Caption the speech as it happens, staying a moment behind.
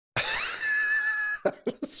I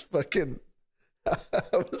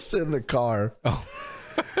was in the car. Oh.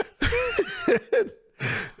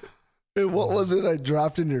 And what was it I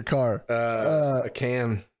dropped in your car? A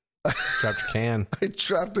can. Dropped your can. I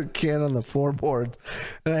dropped a can on the floorboard,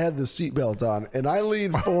 and I had the seatbelt on, and I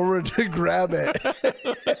leaned forward to grab it.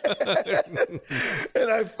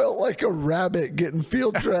 And I felt like a rabbit getting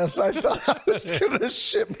field dressed. I thought I was going to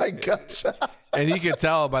shit my guts out. And you could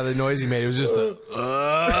tell by the noise he made. It was just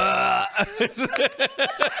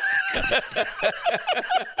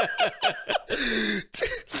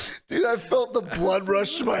Dude, I felt the blood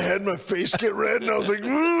rush to my head, my face get red, and I was like,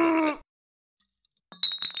 oh,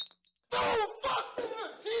 fuck the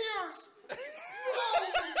tears. Holy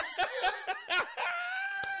shit.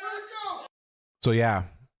 Where'd it go? So yeah,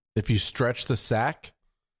 if you stretch the sack,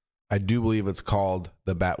 I do believe it's called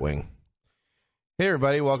the Batwing. Hey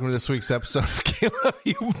everybody, welcome to this week's episode of Caleb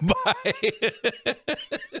You Buy.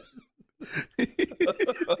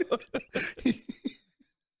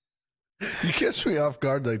 You catch me off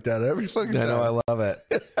guard like that every fucking time. I know, I love it.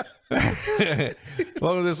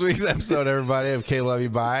 Welcome to this week's episode, everybody, of Caleb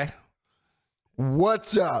You Buy.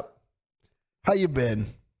 What's up? How you been?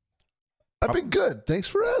 I've been good. Thanks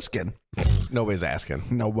for asking. Nobody's asking.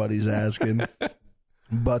 Nobody's asking.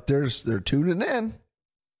 But they're tuning in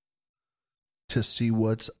to see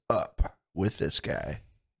what's up with this guy.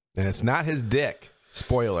 And it's not his dick.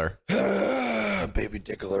 Spoiler. Baby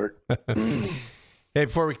dick alert. Hey,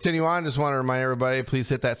 before we continue on, just want to remind everybody, please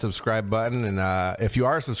hit that subscribe button. And if you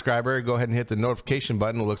are a subscriber, go ahead and hit the notification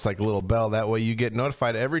button. It looks like a little bell. That way you get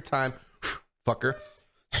notified every time, fucker.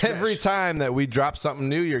 Every time that we drop something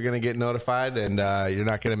new, you're going to get notified, and you're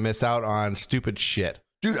not going to miss out on stupid shit.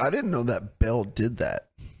 Dude, I didn't know that bell did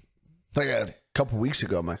that. Like a couple weeks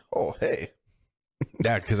ago, I'm like, oh, hey.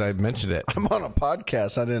 Yeah, because I mentioned it. I'm on a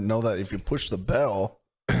podcast. I didn't know that if you push the bell.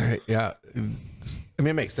 Yeah. I mean,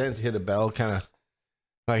 it makes sense. You hit a bell, kind of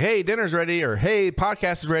like, hey, dinner's ready, or hey,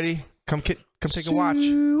 podcast is ready. Come take a watch.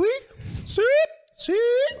 Sweet.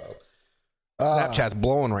 Snapchat's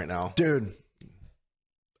blowing right now. Dude.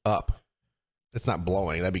 Up. It's not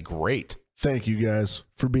blowing. That'd be great. Thank you guys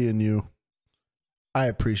for being you. I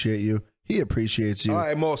appreciate you. He appreciates you.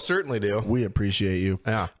 I most certainly do. We appreciate you.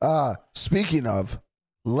 Yeah. Speaking of,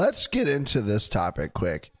 let's get into this topic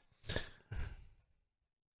quick.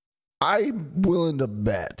 I'm willing to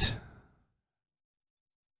bet,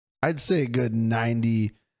 I'd say a good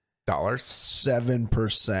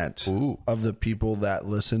 97% of the people that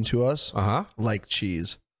listen to us like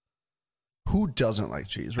cheese. Who doesn't like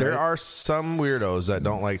cheese, right? There are some weirdos that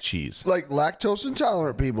don't like cheese. Like lactose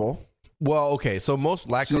intolerant people. Well, okay, so most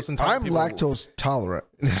lactose intolerant people... I'm lactose tolerant,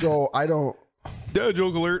 so I don't...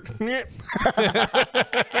 Joke alert.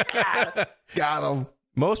 Got him.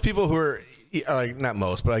 Most people who are... Like, not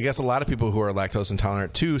most, but I guess a lot of people who are lactose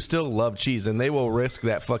intolerant too still love cheese, and they will risk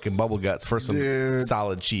that fucking bubble guts for some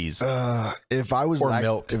solid cheese. If I was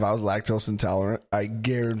milk. If I was lactose intolerant, I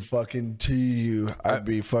guarantee you I'd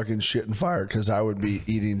be fucking shitting fire because I would be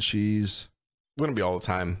eating cheese. Wouldn't be all the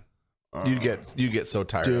time. You'd get so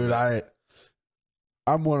tired. Dude,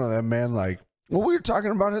 I'm one of them, man. Like, well, we were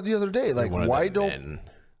talking about it the other day. Like, why don't men.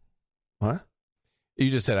 What?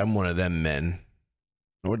 You just said I'm one of them men.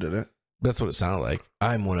 No, I didn't. That's what it sounded like.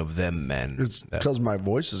 I'm one of them men. It's because my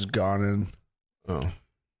voice is gone and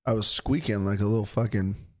I was squeaking like a little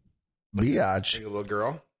fucking biatch. Like a little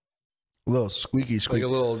girl? A little squeaky squeak. Like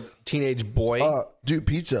a little teenage boy? Dude,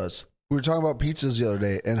 pizzas. We were talking about pizzas the other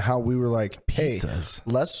day and how we were like, hey,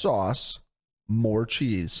 less sauce, more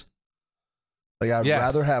cheese. Like, I'd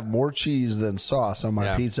rather have more cheese than sauce on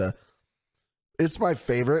my pizza. It's my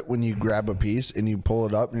favorite when you grab a piece and you pull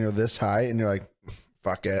it up and you're this high and you're like,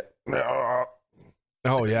 fuck it. Oh,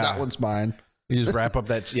 yeah. That one's mine. You just wrap up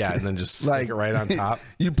that, and then just stick it right on top.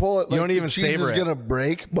 You pull it, like, you don't even savor it. The cheese is going to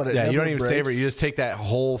break, but it never you don't even breaks. savor it. You just take that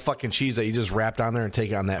whole fucking cheese that you just wrapped on there and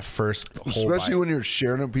take it on that first whole Especially bite. when you're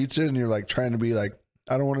sharing a pizza and you're like trying to be like,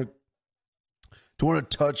 I don't want to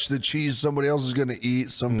touch the cheese somebody else is going to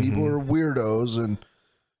eat. Some people are weirdos and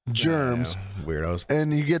germs. Yeah, weirdos.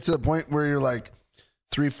 And you get to the point where you're like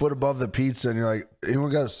 3 foot above the pizza and you're like,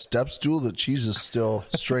 anyone got a step stool? The cheese is still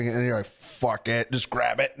stringing and you're like, fuck it. Just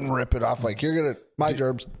grab it and rip it off. Like, you're going to,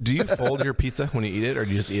 germs. Do you fold your pizza when you eat it, or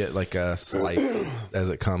do you just eat it like a slice as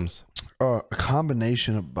it comes? A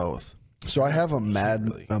combination of both. So I have a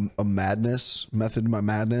madness method to my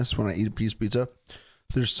madness when I eat a piece of pizza.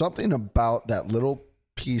 There's something about that little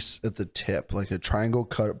piece at the tip, like a triangle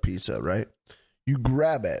cut pizza, right? You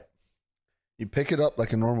grab it. You pick it up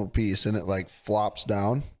like a normal piece and it like flops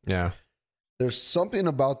down. Yeah. There's something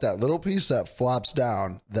about that little piece that flops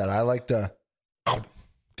down that I like to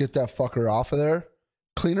get that fucker off of there.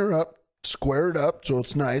 clean her up, square it up so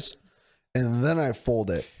it's nice, and then I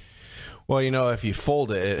fold it. Well, if you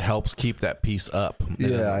fold it, it helps keep that piece up.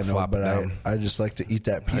 Yeah, I know, but I just like to eat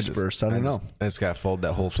that piece first. I don't know. I just got to fold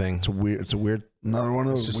that whole thing. It's a weird, another one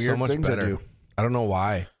of those weird things I do. I don't know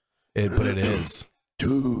why, but it is.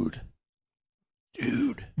 Dude.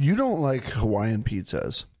 You don't like Hawaiian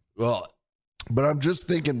pizzas. Well, but I'm just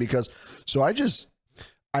thinking because,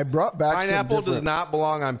 I brought back pineapple does not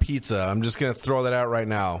belong on pizza. I'm just going to throw that out right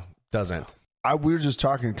now. Doesn't. We were just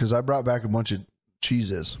talking because I brought back a bunch of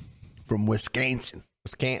cheeses from Wisconsin.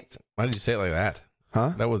 Why did you say it like that?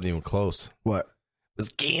 Huh? That wasn't even close. What?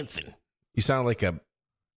 Wisconsin. You sound like a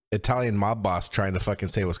Italian mob boss trying to fucking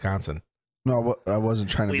say Wisconsin. No, I wasn't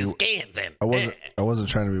trying to Wisconsin. I wasn't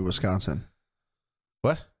trying to be Wisconsin.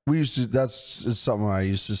 What? It's something I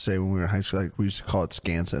used to say when we were in high school. Like we used to call it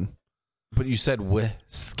Scanson. But you said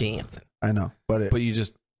Wisconsin. I know, but you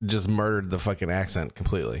just murdered the fucking accent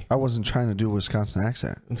completely. I wasn't trying to do a Wisconsin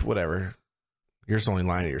accent. It's whatever. You're just only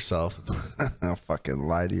lying to yourself. I'll fucking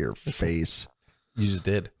lie to your face. You just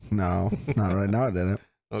did. No, not right now. I didn't.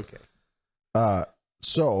 Okay.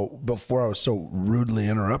 So before I was so rudely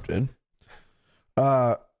interrupted,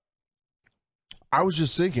 I was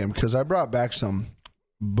just thinking because I brought back some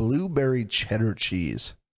blueberry cheddar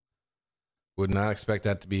cheese. Would not expect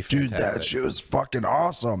that to be fantastic. Dude, that shit was fucking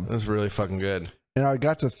awesome. That's really fucking good. And I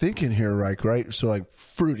got to thinking here, right? So like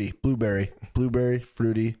fruity, blueberry,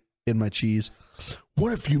 fruity in my cheese.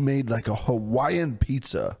 What if you made like a Hawaiian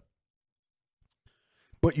pizza,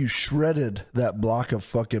 but you shredded that block of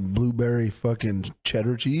fucking blueberry fucking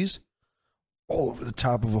cheddar cheese all over the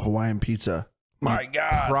top of a Hawaiian pizza? My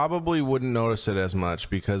God. Probably wouldn't notice it as much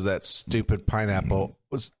because that stupid pineapple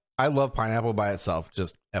was... I love pineapple by itself,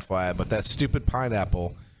 just FYI, but that stupid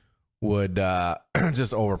pineapple would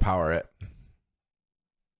just overpower it.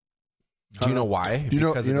 Do you know why? You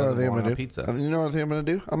know because what I think I'm on gonna do? Pizza. You know what I think I'm gonna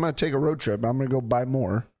do? I'm gonna take a road trip. I'm gonna go buy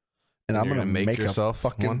more, and I'm gonna make yourself a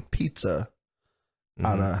fucking pizza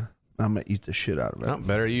out of. I'm gonna eat the shit out of it. Oh,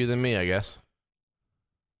 better you than me, I guess.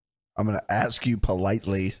 I'm gonna ask you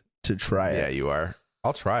politely to try it. Yeah, you are.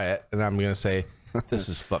 I'll try it, and I'm gonna say, "This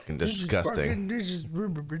is fucking disgusting."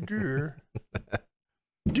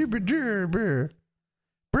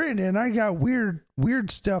 Brandon, I got weird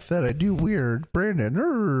stuff that I do weird.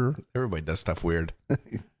 Brandon, everybody does stuff weird.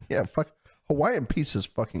 Yeah, fuck. Hawaiian pizza's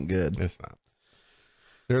fucking good. It's not.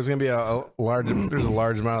 There's gonna be a large amount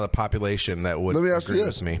of the population that would agree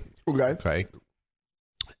with me. Okay.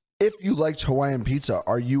 If you liked Hawaiian pizza,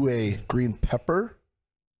 are you a green pepper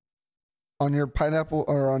on your pineapple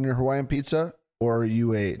or on your Hawaiian pizza, or are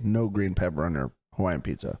you a no green pepper on your Hawaiian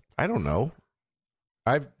pizza? I don't know.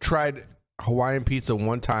 I've tried Hawaiian pizza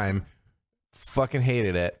one time, fucking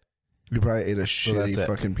hated it. You probably ate a shitty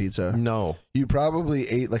fucking pizza. No. You probably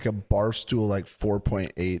ate like a Barstool like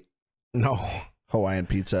 4.8 No. Hawaiian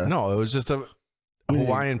pizza. No, it was just a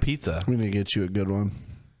Hawaiian pizza. We need to get you a good one.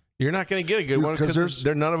 You're not going to get a good one because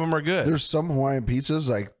none of them are good. There's some Hawaiian pizzas,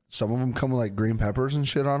 like some of them come with like green peppers and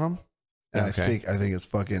shit on them. And okay. I think it's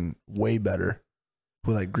fucking way better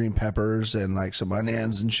with like green peppers and like some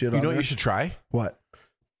onions and shit on it. You know what you should try? What?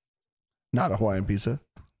 Not a Hawaiian pizza.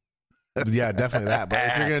 Yeah, definitely that. But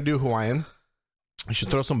if you're going to do Hawaiian, you should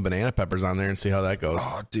throw some banana peppers on there and see how that goes.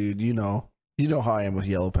 Oh, dude, you know how I am with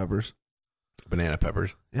yellow peppers. Banana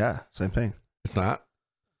peppers. Yeah, same thing. It's not.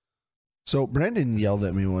 So Brandon yelled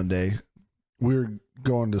at me one day. We were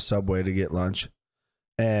going to Subway to get lunch.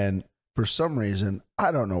 And for some reason,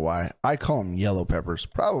 I don't know why, I call them yellow peppers.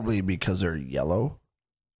 Probably because they're yellow.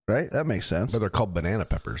 Right? That makes sense. But they're called banana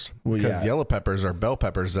peppers. Well, because yellow peppers are bell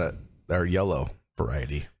peppers that are yellow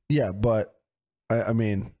variety. Yeah, but I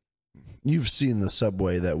mean, you've seen the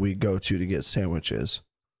Subway that we go to get sandwiches.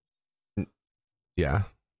 Yeah.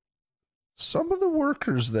 Some of the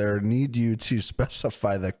workers there need you to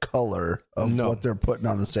specify the color of what they're putting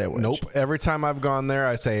on the sandwich. Nope. Every time I've gone there,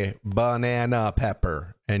 I say banana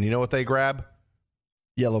pepper. And you know what they grab?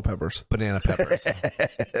 Yellow peppers. Banana peppers.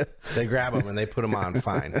 They grab them and they put them on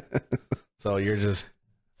fine. So you're just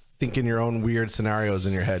thinking your own weird scenarios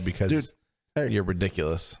in your head because you're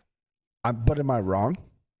ridiculous. But am I wrong?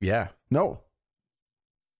 Yeah. No.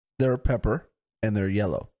 They're pepper and they're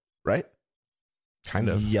yellow, right? Kind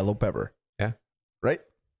of. Yellow pepper. Yeah. Right?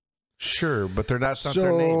 Sure, but they're not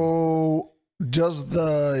their name. So does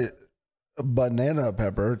the banana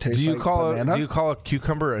pepper taste like banana? Do you call a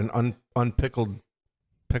cucumber an unpickled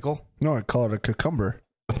pickle? No, I call it a cucumber.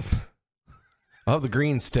 Oh, the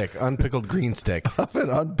green stick. Unpickled green stick. Of an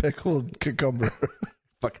unpickled cucumber.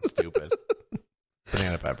 Fucking stupid.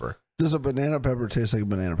 Banana pepper. Does a banana pepper taste like a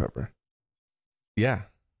banana pepper? Yeah.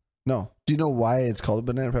 No. Do you know why it's called a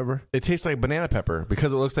banana pepper? It tastes like banana pepper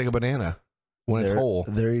because it looks like a banana when it's whole.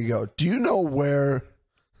 There you go. Do you know where?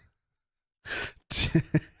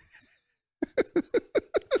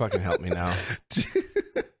 Fucking help me now.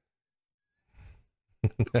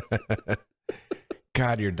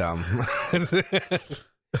 God, you're dumb.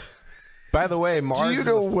 By the way, Mars is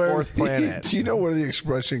the fourth planet. Do you know where the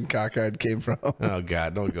expression cockeyed came from? Oh,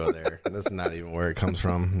 God, don't go there. That's not even where it comes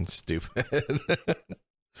from. It's stupid.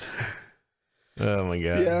 Oh, my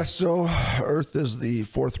God. Yeah, so Earth is the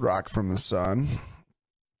fourth rock from the sun.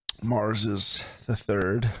 Mars is the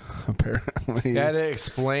third, apparently. You had to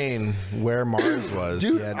explain where Mars was.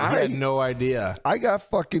 Dude, I had no idea. I got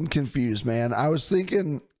fucking confused, man. I was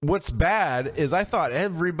thinking... What's bad is I thought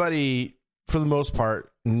everybody, for the most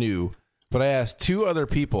part, knew. But I asked 2 other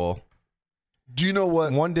people. Do you know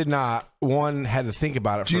what? One did not. One had to think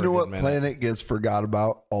about it. Do you know what planet gets forgot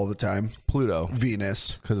about all the time? Pluto.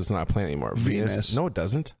 Venus. Because it's not a planet anymore. Venus. No, it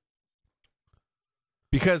doesn't.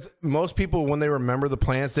 Because most people, when they remember the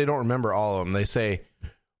planets, they don't remember all of them. They say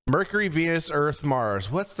Mercury, Venus, Earth, Mars.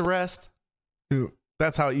 What's the rest? Ew.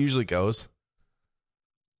 That's how it usually goes.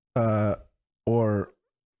 Or,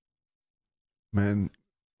 man,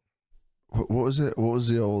 what was it? What was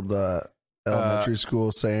the old elementary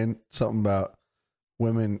school saying? Something about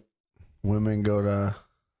women go to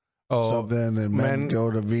something and men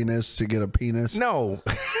go to Venus to get a penis. No.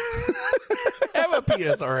 Have a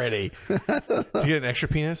penis already. To get an extra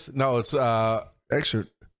penis? No, it's extra.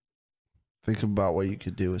 Think about what you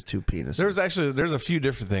could do with 2 penises. There's a few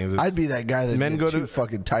different things. I'd be that guy that men go 2 to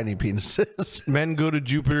fucking tiny penises. Men go to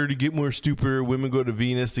Jupiter to get more stupider. Women go to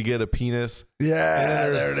Venus to get a penis. Yeah,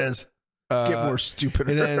 there it is. Get more stupider.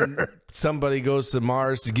 And then somebody goes to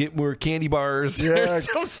Mars to get more candy bars. Yeah,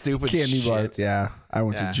 There's some stupid candy shit. bars. Yeah, I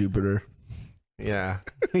went to Jupiter. Yeah,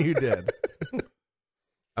 you did.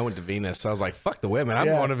 I went to Venus. I was like, fuck the women. I'm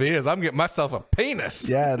going to Venus. I'm getting myself a penis.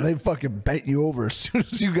 Yeah, and they fucking bent you over as soon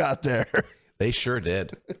as you got there. They sure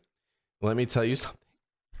did. Let me tell you something.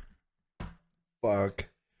 Fuck.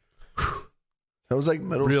 That was like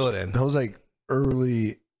middle. Reel it in. That was like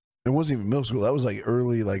early. It wasn't even middle school. That was like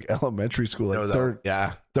early, like elementary school, like third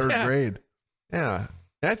grade. Yeah.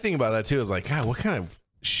 And I think about that too. I was like, God, what kind of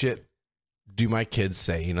shit do my kids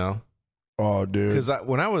say, you know? Oh, dude. Because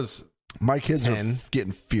when I was my kids 10, are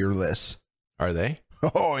getting fearless. Are they?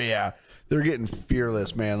 Oh, yeah. They're getting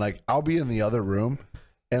fearless, man. Like, I'll be in the other room,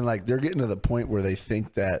 and like they're getting to the point where they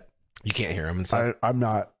think that you can't hear them and stuff. I'm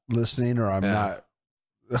not listening or I'm not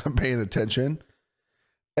paying attention.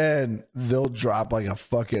 And they'll drop like a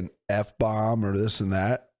fucking F-bomb or this and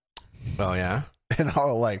that. Oh, yeah? And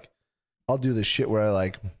I'll do this shit where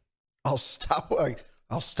I'll stop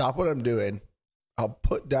what I'm doing. I'll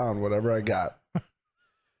put down whatever I got.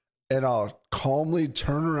 And I'll calmly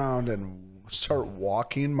turn around and start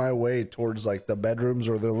walking my way towards like the bedrooms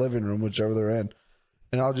or the living room, whichever they're in.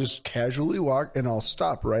 And I'll just casually walk and I'll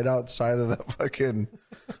stop right outside of the fucking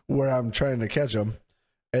where I'm trying to catch them.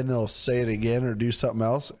 And they'll say it again or do something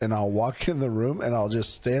else. And I'll walk in the room and I'll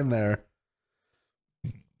just stand there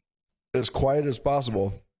as quiet as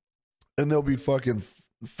possible. And they'll be fucking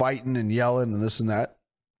fighting and yelling and this and that.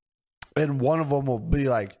 And one of them will be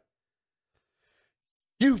like,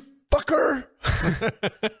 "You fucker."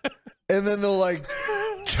 And then they'll like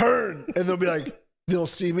turn and they'll be like, they'll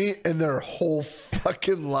see me and their whole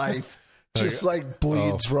fucking life just like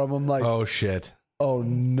bleeds from them. Like, oh shit. Oh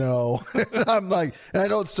no. And I'm like, and I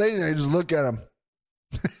don't say anything. I just look at them.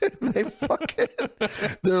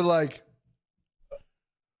 They're like,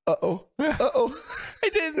 uh-oh. I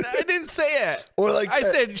didn't say it. Or like I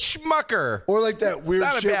said schmucker. Or like that weird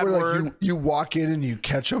shit where word. like you walk in and you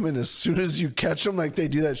catch them, and as soon as you catch them, like they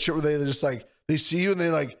do that shit where they just like, they see you and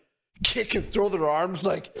they like kick and throw their arms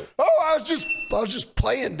like, "Oh, I was just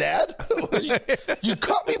playing, Dad." You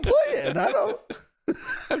caught me playing. I don't.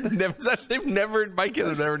 My kids have never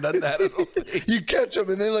done that. I don't think. You catch them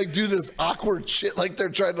and they like do this awkward shit, like they're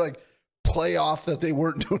trying to like play off that they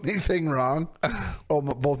weren't doing anything wrong. Oh,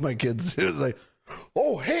 both my kids. It was like,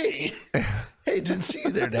 "Oh, hey, didn't see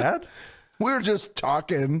you there, Dad. We were just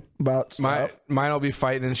talking about stuff." Mine will be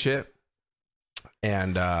fighting and shit,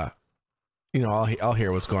 and I'll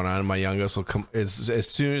hear what's going on. And my youngest will come as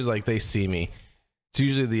soon as like they see me. It's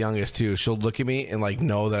usually the youngest too. She'll look at me and like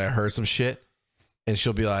know that I heard some shit. And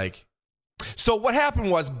she'll be like, "So what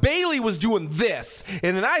happened was Bailey was doing this.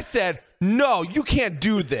 And then I said, no, you can't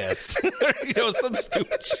do this." Some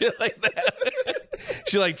stupid shit like that.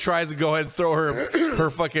 She like tries to go ahead and throw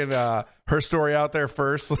her fucking, her story out there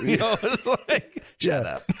first. It's like, shut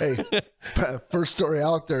up. Hey, first story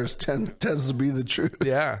out there tends to be the truth.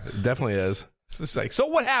 Yeah, it definitely is. It's just like, so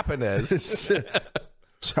what happened is...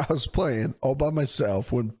 So I was playing all by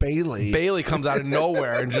myself when Bailey comes out of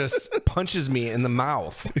nowhere and just punches me in the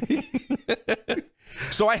mouth.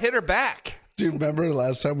 So I hit her back. Do you remember the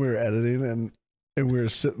last time we were editing and we were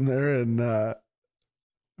sitting there and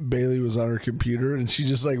Bailey was on her computer and she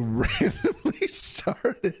just like randomly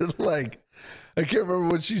started like, I can't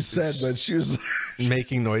remember what she said, but she was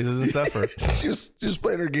making noises and stuff. Or? she was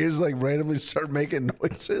playing her games, like randomly started making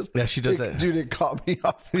noises. Yeah, she does that. Dude, it caught me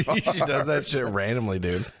off guard. She does that shit randomly,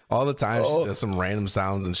 dude. All the time. She does some random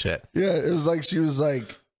sounds and shit. Yeah, it was like she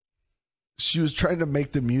was trying to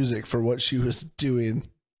make the music for what she was doing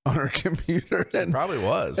on her computer. And probably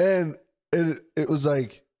was. And it was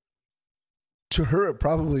like, to her, it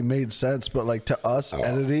probably made sense, but like to us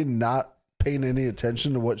editing, not paying any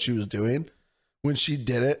attention to what she was doing, when she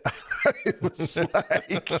did it, it was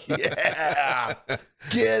like, yeah,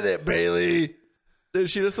 get it, Bailey. Dude,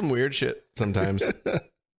 she does some weird shit sometimes.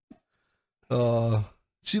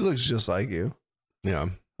 She looks just like you. Yeah.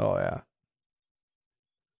 Oh, yeah.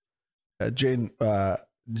 Jane, I'm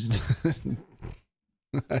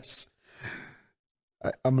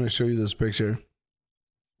going to show you this picture.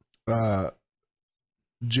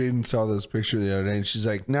 Jane saw this picture the other day, and she's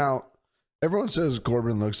like, now, everyone says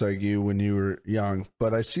Corbin looks like you when you were young,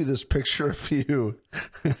 but I see this picture of you,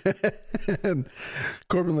 and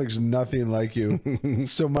Corbin looks nothing like you.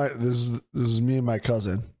 So this is me and my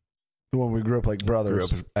cousin, the one we grew up like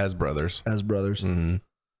brothers. Grew up as brothers. As brothers. Mm-hmm.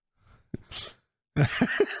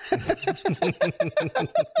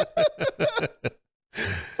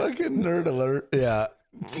 Fucking nerd alert. Yeah.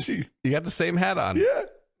 You got the same hat on. Yeah.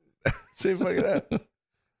 Same fucking hat.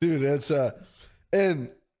 Dude, that's and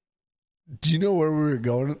do you know where we were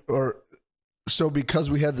going? Or so because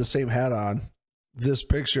we had the same hat on, this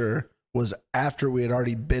picture was after we had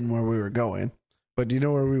already been where we were going. But do you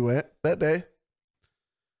know where we went that day?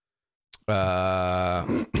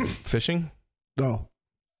 Fishing? No.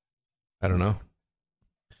 I don't know.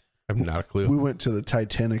 I have not a clue. We went to the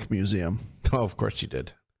Titanic Museum. Oh, of course you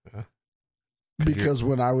did. Yeah. Because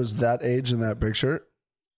when I was that age in that picture,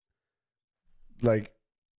 like,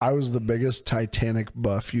 I was the biggest Titanic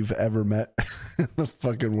buff you've ever met in the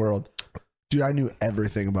fucking world. Dude, I knew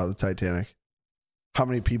everything about the Titanic. How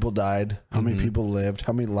many people died, how many people lived,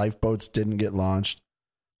 how many lifeboats didn't get launched,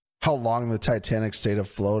 how long the Titanic stayed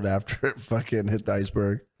afloat after it fucking hit the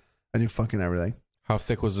iceberg. I knew fucking everything. How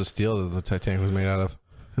thick was the steel that the Titanic was made out of?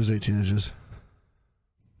 It was 18 inches.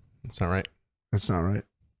 That's not right. That's not right.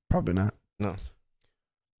 Probably not. No.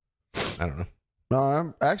 I don't know. No,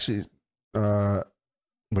 I'm actually...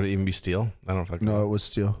 Would it even be steel? I don't fucking know. No, it was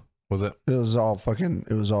steel. Was it? It was all fucking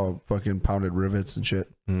pounded rivets and shit.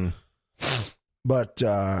 Mm. But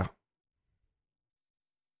dude,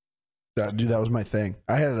 that was my thing.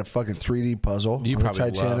 I had a fucking 3D puzzle. You on probably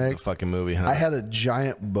the Titanic. loved the fucking movie, huh? I had a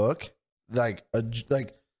giant book, like a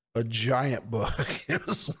giant book. It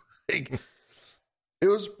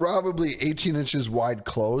was probably 18 inches wide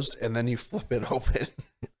closed, and then you flip it open.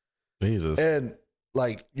 Jesus. And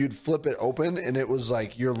like you'd flip it open, and it was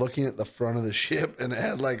like you're looking at the front of the ship, and it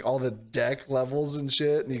had like all the deck levels and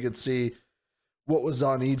shit, and you could see what was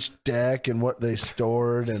on each deck and what they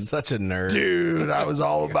stored. And such a nerd, dude, I was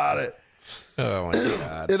all about it. Oh my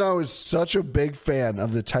god! And I was such a big fan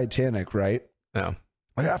of the Titanic, right? Yeah,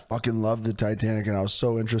 I fucking loved the Titanic, and I was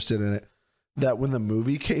so interested in it that when the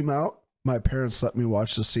movie came out, my parents let me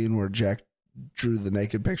watch the scene where Jack drew the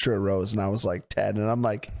naked picture of Rose, and I was like 10, and I'm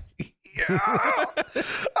like, yeah,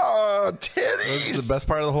 oh, titties. That's the best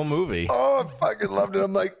part of the whole movie. Oh, I fucking loved it.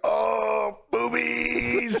 I'm like, oh,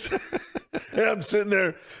 boobies. And I'm sitting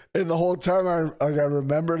there, and the whole time I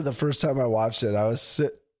remember the first time I watched it,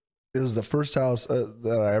 it was the first house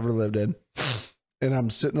that I ever lived in. And I'm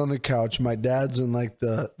sitting on the couch. My dad's in like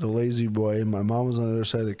the lazy boy, and my mom was on the other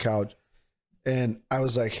side of the couch. And I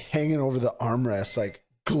was like hanging over the armrest, like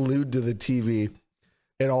glued to the TV.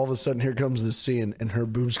 And all of a sudden, here comes the scene, and her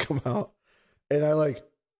boobs come out. And I like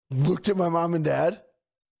looked at my mom and dad,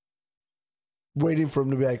 waiting for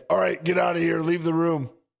them to be like, all right, get out of here, leave the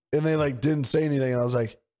room. And they like didn't say anything. And I was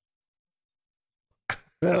like,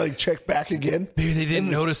 and I like checked back again. Maybe they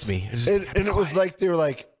didn't notice me. And it was like, they were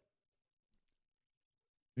like,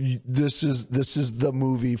 this is the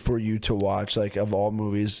movie for you to watch. Like, of all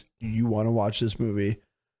movies, you want to watch this movie,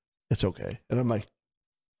 it's okay. And I'm like,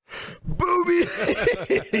 booby.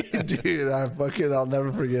 Dude, I'll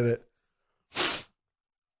never forget it.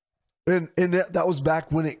 And that was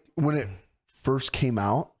back when it first came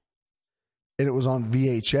out, and it was on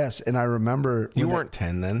VHS. And I remember you weren't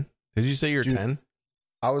 10 then. Did you say you were 10?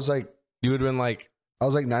 I was like, you would have been like I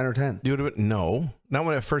was like 9 or 10. You would have been not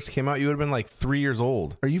when it first came out. You would have been like 3 years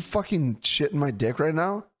old. Are you fucking shitting my dick right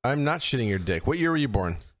now? I'm not shitting your dick. What year were you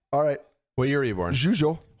born? All right. What year were you born? As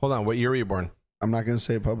usual. Hold on. What year were you born? I'm not going to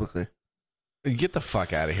say it publicly. Get the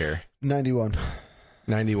fuck out of here. 91.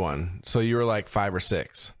 91. So you were like 5 or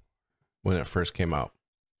 6 when it first came out.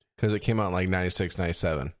 Because it came out in like 96,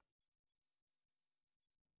 97.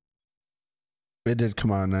 It did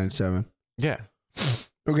come out in 97. Yeah.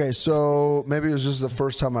 Okay, so maybe it was just the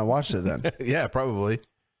first time I watched it then. Yeah, probably.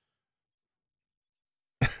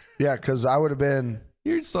 Yeah, because I would have been...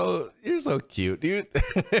 You're so cute, dude.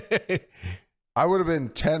 I would have been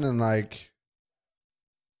 10 in like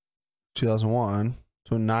 2001.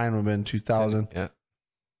 So 9 would have been 2000. Yeah.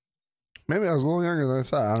 Maybe I was a little younger than I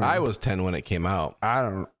thought. I don't know. I was 10 when it came out. I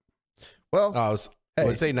don't know. Well, I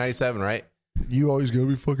would say 97, right? You always gotta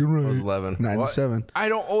be fucking right. I was 11. 97. What? I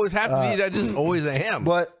don't always have to be. I just always am.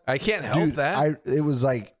 But I can't help dude, that. It was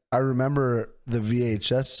like, I remember the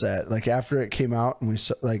VHS set, like after it came out and we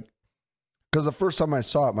saw, like, because the first time I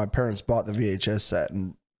saw it, my parents bought the VHS set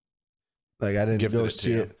and like I didn't go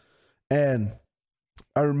see it. And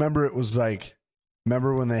I remember it was like,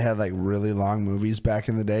 remember when they had like really long movies back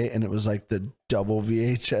in the day and it was like the double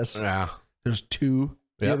VHS? Yeah. There's 2.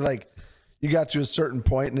 Yep. You had, like, you got to a certain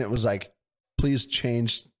point and it was like, please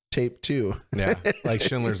change tape 2. Yeah. Like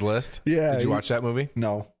Schindler's List. Yeah. Did you watch that movie?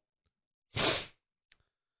 No.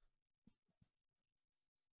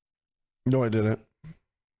 No, I didn't.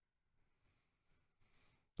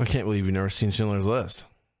 I can't believe you've never seen Schindler's List.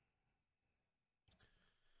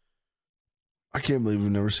 I can't believe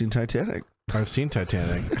we've never seen Titanic. I've seen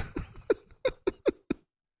Titanic.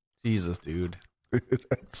 Jesus, dude. You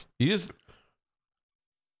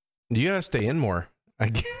gotta stay in more. I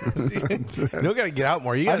guess. You don't gotta get out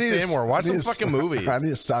more. You gotta stay in more. Watch some fucking movies. I need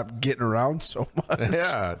to stop getting around so much.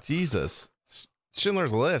 Yeah, Jesus.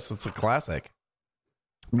 Schindler's List. It's a classic.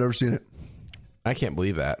 I've never seen it. I can't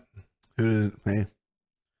believe that. Hey,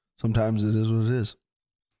 sometimes it is what it is.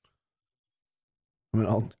 I'm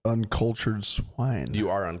an uncultured swine. You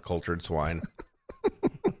are uncultured swine.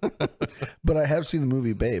 But I have seen the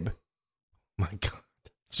movie Babe. My God.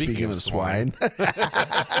 Speaking of swine.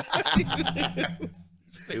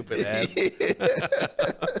 Stupid ass.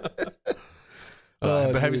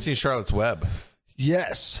 But have you seen Charlotte's Web?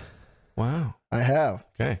 Yes. Wow. I have.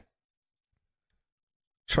 Okay.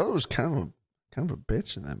 Charlotte was kind of a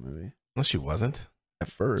bitch in that movie. No, she wasn't. At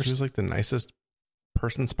first. She was like the nicest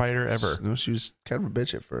person spider ever. No, she was kind of a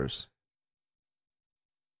bitch at first.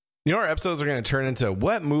 You know, our episodes are going to turn into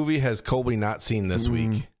what movie has Colby not seen this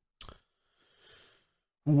week?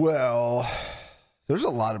 Well, there's a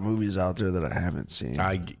lot of movies out there that I haven't seen.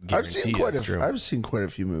 I've seen quite a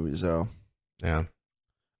few movies though. Yeah.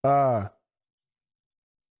 I'm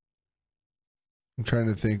trying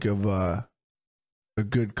to think of a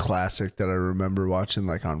good classic that I remember watching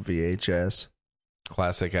like on VHS.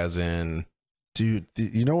 Classic as in, dude,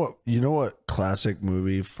 you know what classic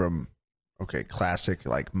movie from classic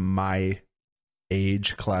like my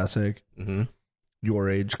age classic, your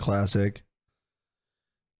age classic.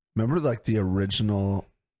 Remember like the original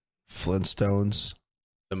Flintstones?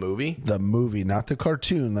 the movie? The movie, not the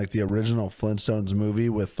cartoon, like the original Flintstones movie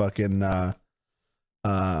with fucking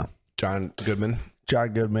John Goodman. John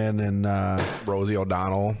Goodman and Rosie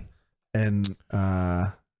O'Donnell. And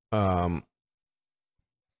Honey,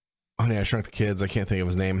 I Shrunk the Kids. I can't think of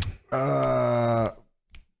his name. God,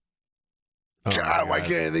 why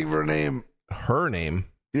can't I think of her name? Her name?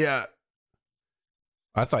 Yeah.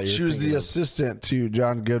 I thought she was the assistant to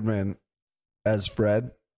John Goodman as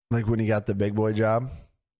Fred, like when he got the big boy job.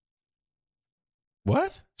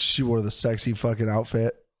 What? She wore the sexy fucking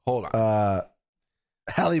outfit. Hold on.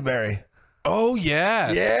 Halle Berry. Oh,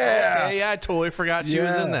 yes. Yeah. Okay, yeah, I totally forgot she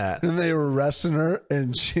was in that. And they were arresting her,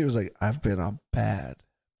 and she was like, I've been a bad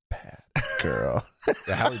girl.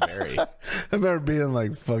 The Halle Berry. I remember being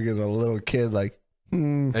like fucking a little kid, like, Have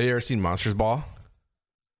you ever seen Monsters Ball?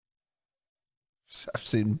 I've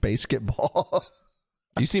seen basketball.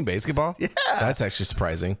 You seen basketball? Yeah. That's actually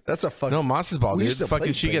surprising. That's a fucking... No, Monsters Ball, We dude. used to Fucking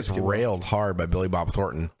play she gets basketball. railed hard by Billy Bob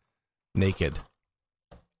Thornton. Naked.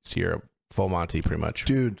 Sierra Full Monty, pretty much.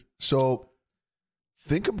 Dude, so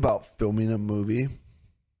think about filming a movie,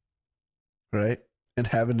 right? And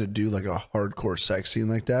having to do like a hardcore sex scene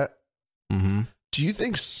like that. Mm-hmm. Do you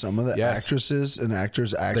think some of the Yes. actresses and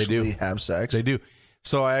actors actually have sex? They do.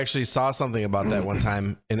 So I actually saw something about that one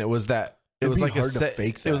time, and it was that it It'd was be like a hard to set.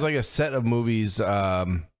 fake It was that. like a set of movies.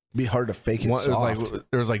 It'd be hard to fake it It was soft. like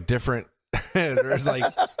there was like different. There's like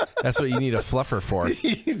that's what you need a fluffer for.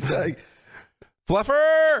 He's like,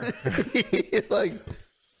 Fluffer. like,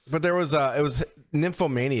 But there was it was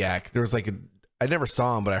Nymphomaniac. There was like I never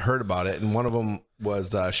saw him, but I heard about it, and one of them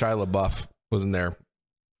was Shia LaBeouf was in there,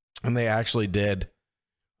 and they actually did.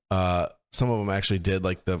 Some of them actually did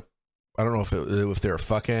like I don't know if they were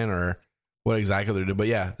fucking or what exactly they're doing, but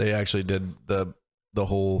yeah, they actually did the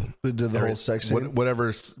whole. They did the whole sex scene.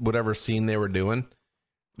 Whatever scene they were doing,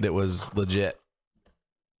 that was legit.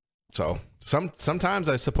 So sometimes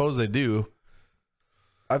I suppose they do.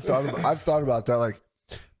 I've thought about that. Like,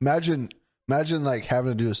 imagine like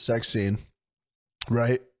having to do a sex scene,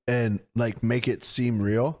 right? And like make it seem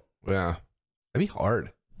real. Yeah, it'd be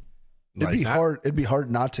hard. It'd be hard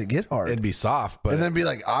not to get hard. It'd be soft, but and then be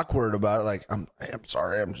like awkward about it. Like, I'm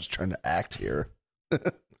sorry, I'm just trying to act here.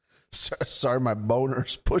 Sorry, my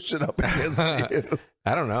boner's pushing up against you.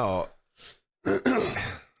 I don't know.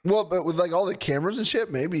 Well, but with like all the cameras and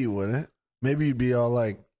shit, maybe you wouldn't. Maybe you'd be all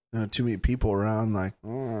like, too many people around. Like,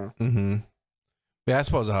 mm-hmm. Yeah, I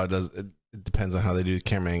suppose how it does. It depends on how they do the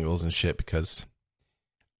camera angles and shit. Because,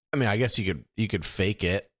 I mean, I guess you could fake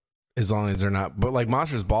it as long as they're not. But like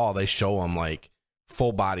Monsters Ball, they show them like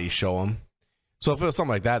full body, show them. So if it was something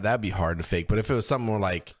like that, that'd be hard to fake. But if it was something more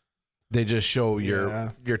like they just show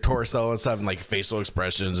your torso and stuff and like facial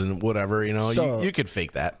expressions and whatever, so, you could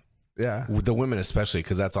fake that. Yeah, with the women especially,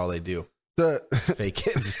 because that's all they do. Fake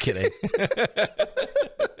it. Just kidding.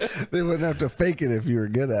 They wouldn't have to fake it if you were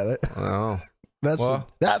good at it. Oh,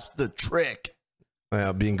 that's the trick.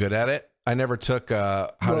 Being good at it. I never took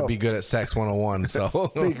how to be good at sex 101. So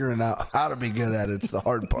figuring out how to be good at it's the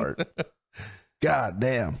hard part. God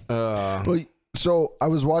damn. So I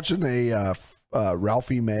was watching a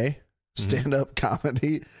Ralphie May stand-up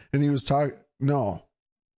comedy, and he was talking. No,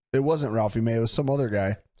 it wasn't Ralphie May. It was some other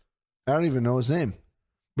guy. I don't even know his name,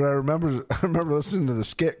 but I remember listening to the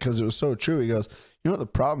skit because it was so true. He goes, "You know what the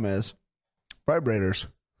problem is? Vibrators.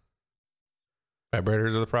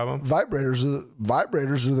 Vibrators are the problem. Vibrators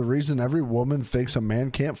are the reason every woman thinks a man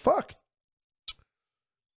can't fuck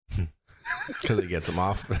because it gets them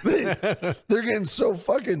off. They're getting so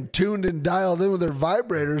fucking tuned and dialed in with their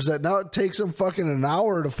vibrators that now it takes them fucking an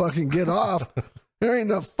hour to fucking get off." There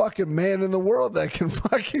ain't a fucking man in the world that can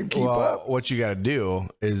fucking keep up. What you got to do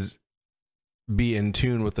is be in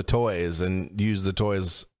tune with the toys and use the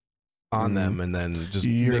toys on them, and then just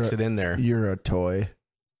mix it in there. You're a toy.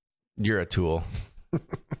 You're a tool.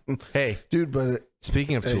 Hey, dude. But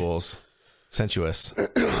speaking of tools, sensuous.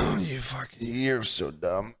 You're so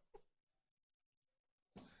dumb.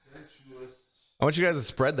 Sensuous. I want you guys to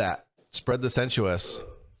spread that. Spread the sensuous.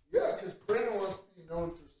 Yeah, because Brandon wants to be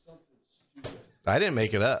known for something stupid. I didn't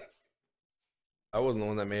make it up. I wasn't the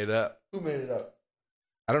one that made it up. Who made it up?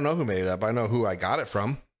 I don't know who made it up. I know who I got it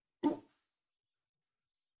from. Do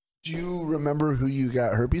you remember who you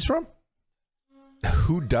got herpes from?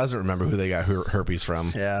 Who doesn't remember who they got herpes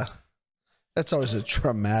from? Yeah. That's always a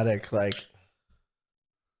traumatic, like,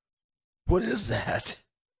 what is that?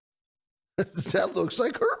 That looks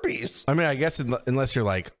like herpes. I mean, I guess unless you're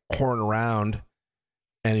like whoring around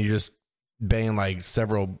and you just banging like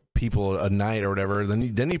several people a night or whatever, then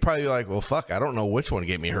you probably be like, well, fuck, I don't know which one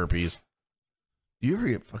gave me herpes. Do you ever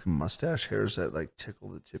get fucking mustache hairs that like tickle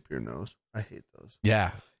the tip of your nose? I hate those.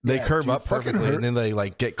 Yeah. They curve up perfectly and then they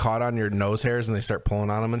like get caught on your nose hairs and they start pulling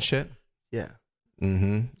on them and shit. Yeah.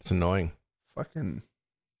 Mm-hmm. It's annoying. Fucking.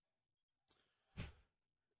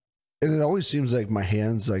 And it always seems like my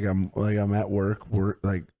hands, like I'm at work,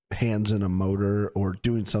 like hands in a motor or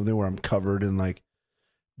doing something where I'm covered in like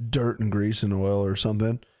dirt and grease and oil or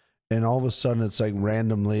something. And all of a sudden it's like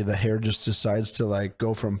randomly the hair just decides to like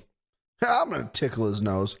go from, I'm going to tickle his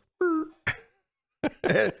nose.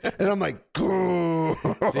 and I'm like, oh.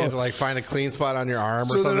 So you have to like find a clean spot on your arm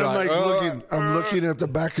or something. Then I'm looking at the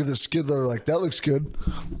back of the skid loader like, that looks good.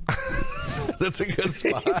 That's a good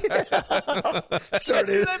spot.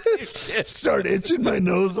 Start itching my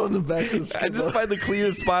nose on the back of the skid I just find the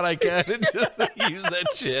cleanest spot I can and just use that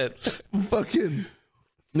shit. Fucking.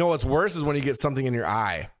 No, what's worse is when you get something in your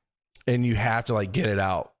eye and you have to like get it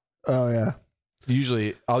out. Oh yeah.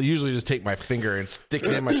 I'll usually just take my finger and stick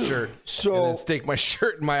it in my shirt, and then stick my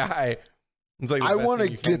shirt in my eye. It's like I want to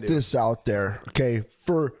get this out there, okay?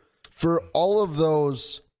 For all of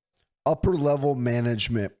those upper level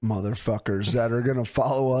management motherfuckers that are gonna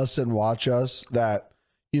follow us and watch us, that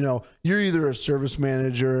you're either a service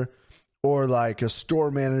manager or like a store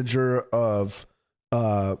manager of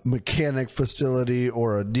a mechanic facility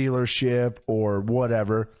or a dealership or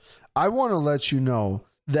whatever. I want to let you know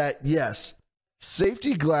that yes,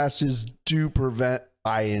 safety glasses do prevent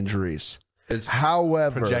eye injuries.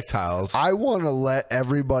 However, projectiles. I want to let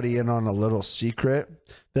everybody in on a little secret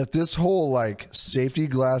that this whole like safety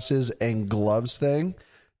glasses and gloves thing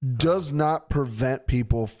does not prevent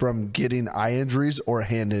people from getting eye injuries or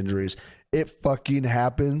hand injuries. It fucking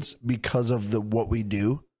happens because of what we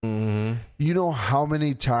do. Mm-hmm. You know how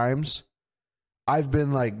many times I've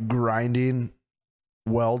been like grinding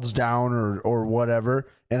welds down or whatever,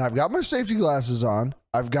 and I've got my safety glasses on.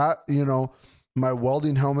 I've got, my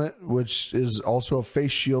welding helmet, which is also a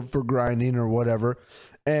face shield for grinding or whatever.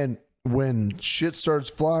 And when shit starts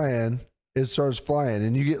flying, it starts flying,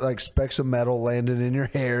 and you get like specks of metal landing in your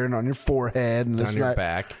hair and on your forehead and on your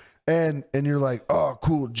back. And you're like, oh,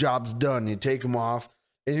 cool, job's done. You take them off,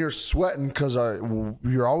 and you're sweating because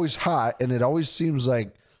you're always hot, and it always seems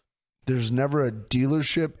like there's never a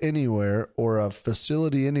dealership anywhere or a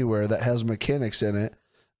facility anywhere that has mechanics in it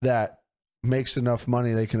that makes enough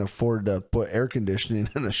money they can afford to put air conditioning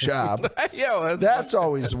in a shop. Yeah, that's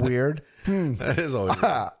always weird. That is always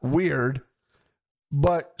weird.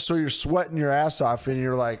 But so you're sweating your ass off, and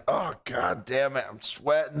you're like, oh, God damn it, I'm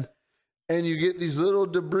sweating. And you get these little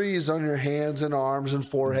debris on your hands and arms and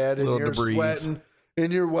forehead, and you're sweating,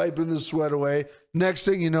 and you're wiping the sweat away. Next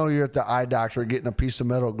thing you know, you're at the eye doctor getting a piece of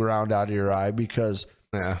metal ground out of your eye because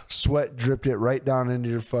sweat dripped it right down into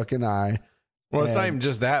your fucking eye. Well, it's not even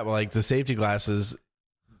just that, but like the safety glasses,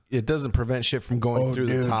 it doesn't prevent shit from going through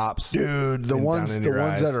the tops. Dude, the ones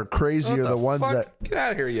that are crazy are the ones that... Get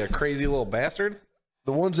out of here, you crazy little bastard.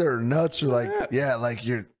 The ones that are nuts are like, like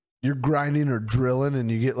you're grinding or drilling, and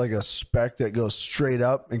you get like a speck that goes straight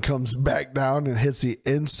up and comes back down and hits the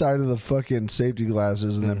inside of the fucking safety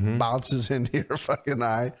glasses and then bounces into your fucking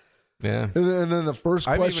eye. Yeah. And then the first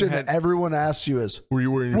question that everyone asks you is, were you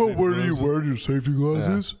wearing your safety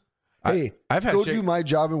glasses? Yeah. Hey, I've had do my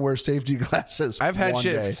job and wear safety glasses. I've had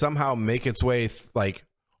shit somehow make its way like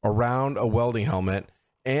around a welding helmet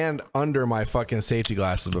and under my fucking safety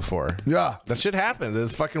glasses before. Yeah. That shit happens.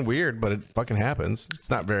 It's fucking weird, but it fucking happens. It's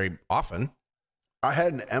not very often. I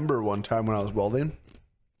had an ember one time when I was welding.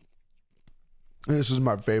 This is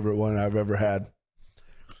my favorite one I've ever had.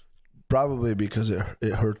 Probably because it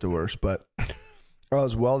hurt the worst, but I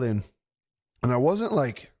was welding, and I wasn't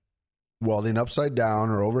like welding upside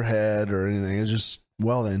down or overhead or anything. It was just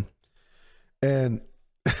welding. And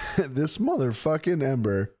this motherfucking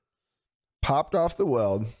ember popped off the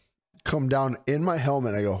weld, come down in my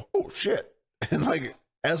helmet. I go, oh shit. And like,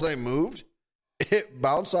 as I moved, it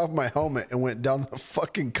bounced off my helmet and went down the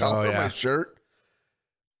fucking collar of my shirt.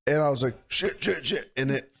 And I was like, shit.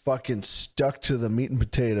 And it fucking stuck to the meat and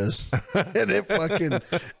potatoes. And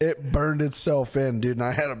it burned itself in, dude. And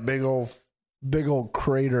I had a big old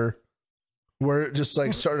crater where it just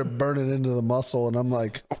like started burning into the muscle. And I'm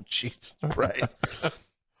like, oh, Jesus Christ.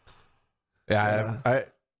 I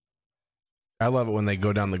love it when they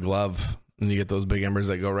go down the glove and you get those big embers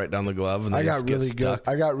that go right down the glove. And I got really good.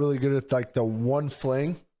 I got really good at like the one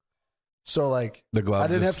fling. So like the glove, I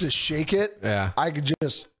didn't have to shake it. Yeah, I could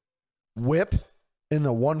just whip in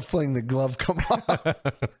the one fling, the glove come off.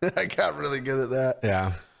 I got really good at that.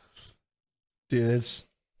 Yeah, dude,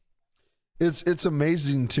 it's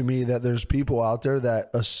amazing to me that there's people out there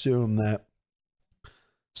that assume that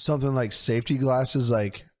something like safety glasses,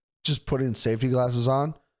 like just putting safety glasses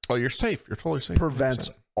on. Oh, you're safe. You're totally safe.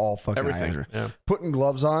 Prevents all fucking everything. Injury. Yeah. Putting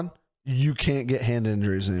gloves on, you can't get hand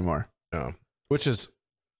injuries anymore. No, which is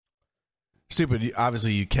stupid.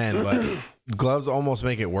 Obviously, you can, but gloves almost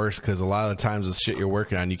make it worse because a lot of the times the shit you're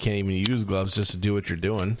working on, you can't even use gloves just to do what you're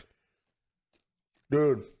doing.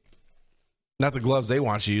 Dude. Not the gloves they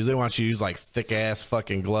want you to use. They want you to use like thick ass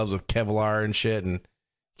fucking gloves with Kevlar and shit, and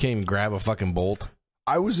can't even grab a fucking bolt.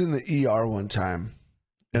 I was in the ER one time,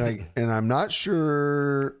 and I'm not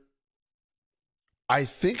sure. I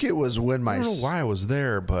think it was when I don't know why I was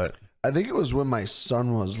there, but I think it was when my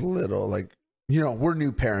son was little. Like, we're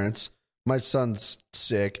new parents. My son's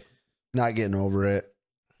sick, not getting over it.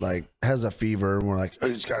 Like, has a fever, and we're like, oh,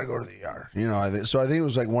 he's got to go to the ER. So I think it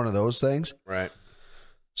was like one of those things. Right.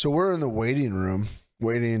 So we're in the waiting room,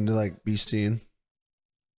 waiting to like be seen,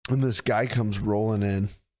 and this guy comes rolling in,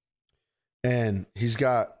 and he's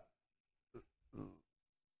got.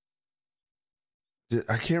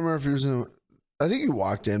 I can't remember if he was in. I think he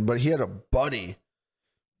walked in, but he had a buddy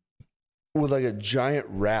with like a giant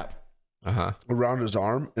wrap around his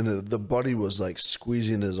arm, and the buddy was like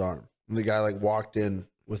squeezing his arm. And the guy like walked in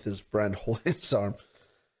with his friend holding his arm,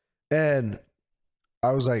 and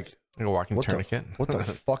I was like, "Like a walking tourniquet. What the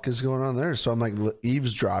fuck is going on there?" So I'm like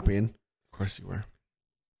eavesdropping. Of course you were.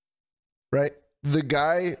 Right. The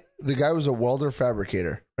guy was a welder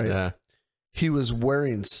fabricator. Right. Yeah. He was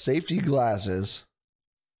wearing safety glasses,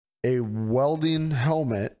 a welding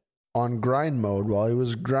helmet on grind mode while he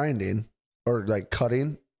was grinding or like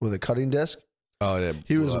cutting with a cutting disc. Oh,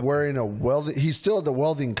 he was wearing a welding. He still had the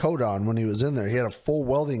welding coat on when he was in there. He had a full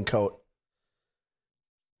welding coat.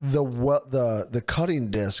 The cutting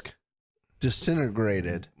disc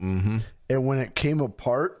disintegrated, and when it came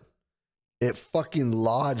apart, it fucking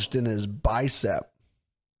lodged in his bicep,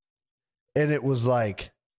 and it was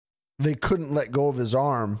like they couldn't let go of his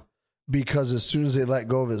arm because as soon as they let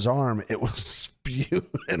go of his arm, it was spewing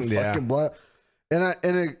fucking blood.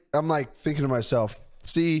 And I'm like thinking to myself,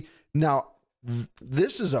 see, now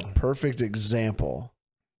this is a perfect example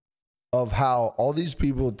of how all these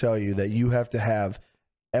people tell you that you have to have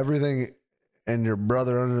everything and your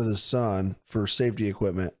brother under the sun for safety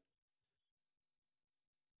equipment,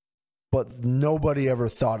 but nobody ever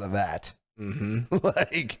thought of that.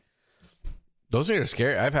 Like, those are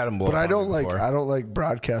scary. I've had them blow. But I don't like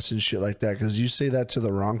broadcasting shit like that, because you say that to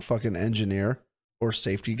the wrong fucking engineer or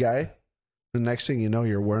safety guy, the next thing you know,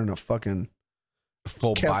 you're wearing a fucking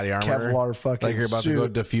full body armor, Kevlar fucking like you're about to go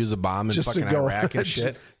defuse a bomb in fucking Iraq and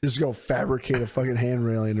shit. Just go fabricate a fucking hand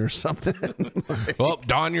railing or something. Like, well,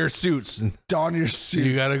 don your suits. Don your suits.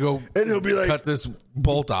 You gotta go. And he'll be like, cut this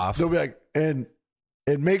bolt off. They'll be like, and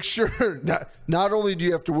make sure not only do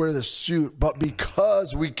you have to wear the suit, but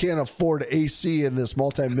because we can't afford AC in this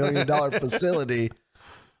multi-million-dollar facility,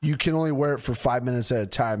 you can only wear it for 5 minutes at a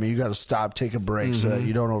time, and you got to stop, take a break so that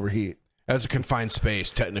you don't overheat. That's a confined space,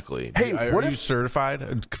 technically. Hey, are you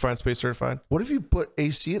certified? Confined space certified? What if you put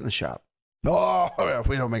AC in the shop? Oh,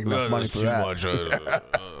 we don't make enough money for that. Much.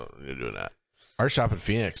 You're doing that. Our shop in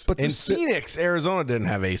Phoenix. But in Phoenix, Arizona didn't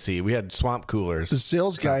have AC. We had swamp coolers. The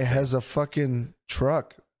sales guy has a fucking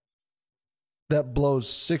truck that blows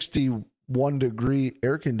 61-degree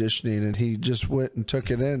air conditioning, and he just went and took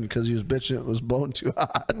it in because he was bitching it was blowing too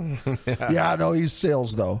hot. Yeah, no, he's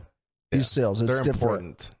sales, though. He's sales. It's They're different.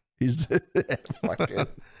 Important. He's fucking.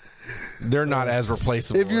 They're not as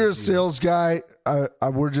replaceable. If you're a sales guy,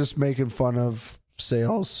 we're just making fun of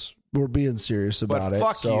sales. We're being serious about it.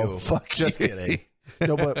 Fuck you. Fuck just you. kidding.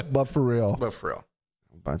 No, but for real. But for real.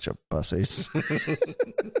 A bunch of pussies.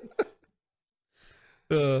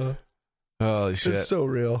 Holy shit. It's so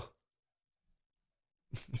real.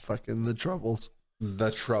 Fucking the troubles.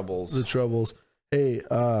 The troubles. Hey,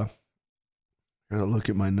 gotta look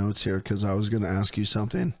at my notes here because I was gonna ask you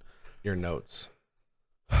something. Your notes.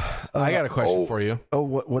 I got a question for you. Oh,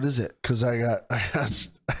 what is it? Because I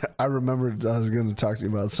remembered I was going to talk to you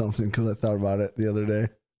about something because I thought about it the other day.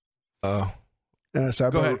 Oh, and so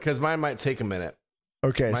go ahead, because mine might take a minute.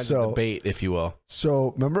 Okay, Mine's a debate, if you will.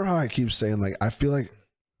 So remember how I keep saying, like, I feel like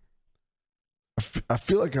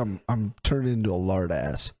I'm turning into a lard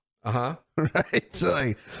ass. Right. So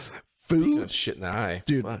like food, shit in the eye,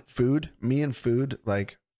 dude. Fuck. Food, me and food,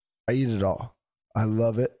 like I eat it all. I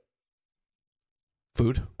love it.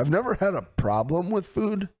 Food. I've never had a problem with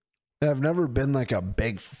food. And I've never been like a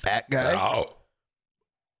big fat guy. Oh.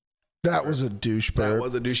 That was a douche burp. That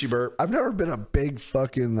was a douchey burp. I've never been a big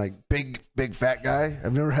fucking like big fat guy.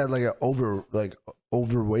 I've never had like an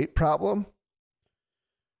overweight problem.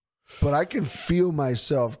 But I can feel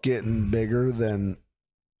myself getting bigger than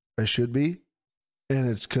I should be. And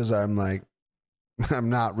it's because I'm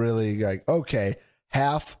not really like, okay,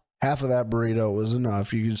 half of that burrito was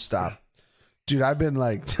enough. You can stop. Dude, I've been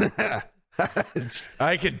like,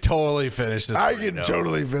 I could totally finish this. I can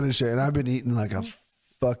totally finish it. And I've been eating like a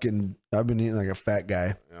fat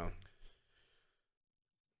guy. Yeah.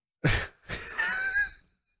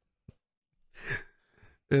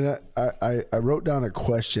 And I wrote down a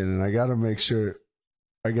question, and I got to make sure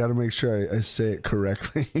I say it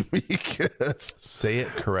correctly because say it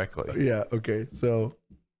correctly. Yeah. Okay. So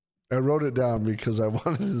I wrote it down because I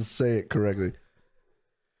wanted to say it correctly.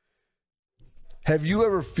 Have you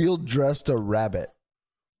ever field dressed a rabbit?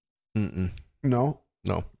 Mm-mm. No?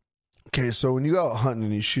 No. Okay, so when you go out hunting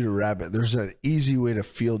and you shoot a rabbit, there's an easy way to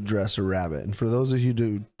field dress a rabbit. And for those of you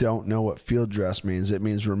who don't know what field dress means, it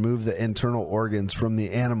means remove the internal organs from the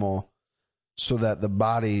animal so that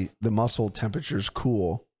the muscle temperatures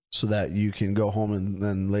cool so that you can go home and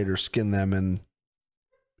then later skin them and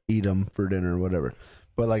eat them for dinner or whatever.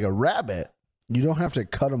 But like a rabbit, you don't have to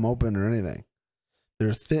cut them open or anything.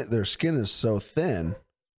 Their skin is so thin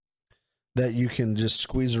that you can just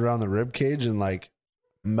squeeze around the rib cage and like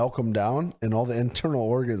milk them down, and all the internal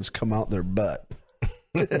organs come out their butt.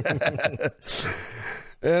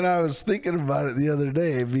 And I was thinking about it the other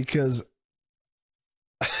day because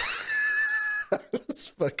I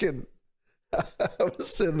was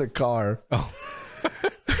in the car. Oh.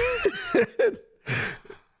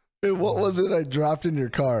 And what was it I dropped in your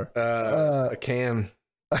car? A can.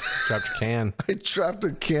 Dropped your can. I dropped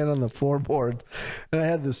a can on the floorboard, and I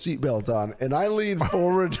had the seatbelt on, and I leaned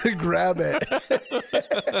forward to grab it,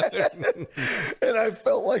 and I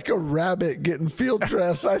felt like a rabbit getting field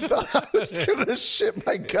dressed. I thought I was gonna shit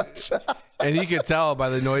my guts out. And you could tell by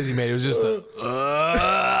the noise he made. It was just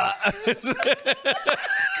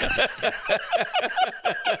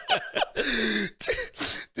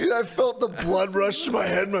Dude, I felt the blood rush to my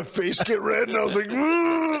head, my face get red, and I was like,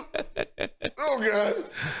 oh God.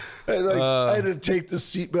 I had to take the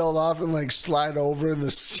seatbelt off and like slide over in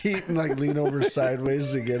the seat and like lean over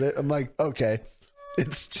sideways to get it. I'm like, okay,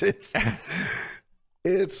 it's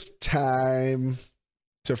time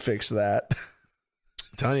to fix that.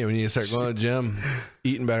 I'm telling you, we need to start going to the gym,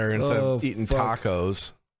 eating better instead of eating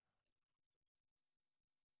tacos.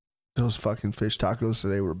 Those fucking fish tacos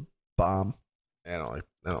today were bomb. I don't like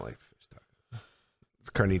fish tacos. It's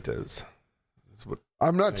carnitas. That's what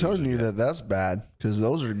I'm not telling you that that's bad, because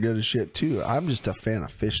those are good as shit too. I'm just a fan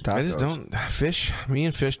of fish tacos. I just don't fish. Me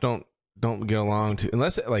and fish don't get along too,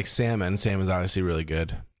 unless like salmon. Salmon's obviously really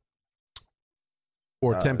good.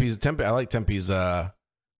 Or Tempe's. I like Tempe's. We're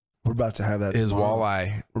about to have that. His tomorrow.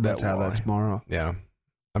 walleye. We're about to have that tomorrow. Yeah,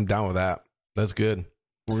 I'm down with that. That's good.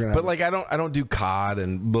 But like I don't do cod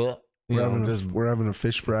and bleh, we're having a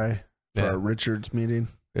fish fry for our Richards meeting.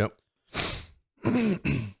 Yep.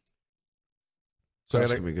 So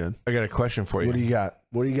that's gonna be good. I got a question for you. What do you got?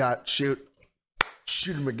 What do you got? Shoot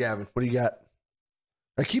him, McGavin. What do you got?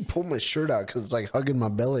 I keep pulling my shirt out because it's like hugging my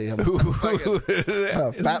belly. I'm fucking,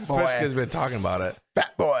 fat boy. Especially because we've been talking about it.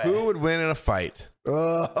 Fat boy. Who would win in a fight?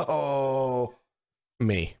 Oh,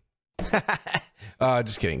 me.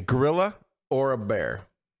 Just kidding. Gorilla or a bear?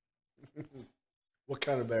 What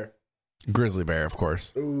kind of bear? Grizzly bear, of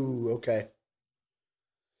course. Ooh, okay.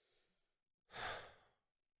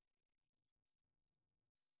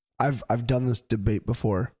 I've done this debate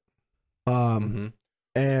before.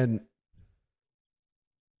 And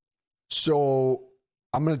so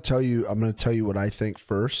I'm gonna tell you what I think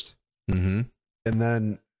first. Mm-hmm. And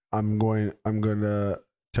then I'm gonna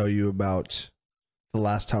tell you about the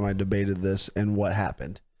last time I debated this and what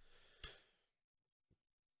happened.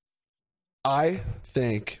 I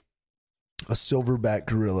think a silverback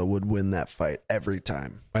gorilla would win that fight every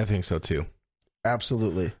time. I think so too.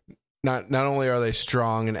 Absolutely. Not only are they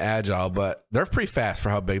strong and agile, but they're pretty fast for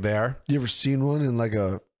how big they are. You ever seen one in like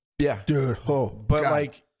a dude? Oh, but God.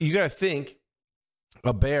 Like you got to think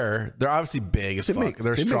a bear. They're obviously big as fuck.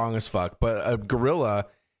 They're strong as fuck. But a gorilla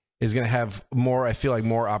is gonna have more. I feel like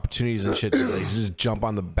more opportunities and shit. To like just jump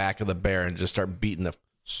on the back of the bear and just start beating the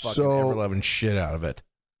fucking ever-loving shit out of it.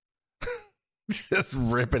 Just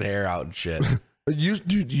ripping hair out and shit.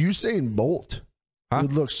 Usain Bolt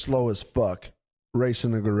would look slow as fuck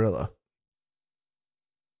racing a gorilla.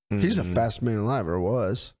 He's the fastest man alive, or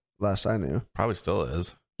was last I knew. Probably still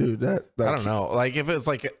is, dude. I don't know. Like if it's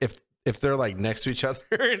like if they're like next to each other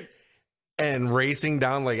and racing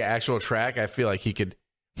down like actual track, I feel like he could.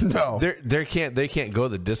 No, they can't go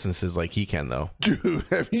the distances like he can though. Dude,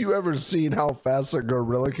 have you ever seen how fast a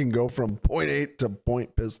gorilla can go from point 8 to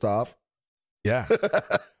point pissed off? Yeah,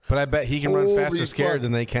 but I bet he can run faster scared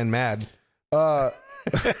than they can mad.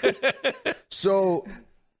 So,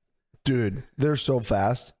 dude, they're so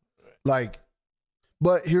fast. Like,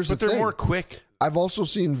 but here's the thing. But they're more quick. I've also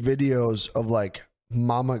seen videos of like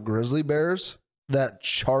mama grizzly bears that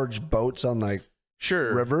charge boats on like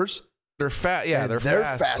rivers. They're fast. Yeah, they're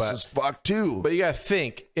fast as fuck too. But you gotta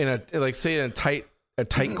think in a tight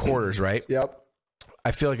quarters, right? Yep.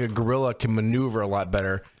 I feel like a gorilla can maneuver a lot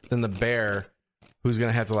better than the bear, who's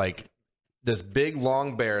gonna have to like this big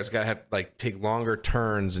long bear is gonna have to like take longer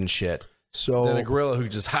turns and shit. So then a gorilla who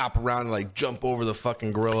just hop around and like jump over the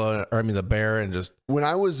fucking gorilla, or I mean the bear, and just. When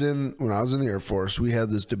I was in the Air Force, we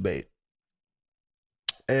had this debate,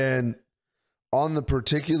 and on the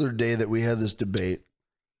particular day that we had this debate,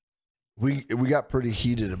 we got pretty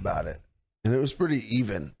heated about it, and it was pretty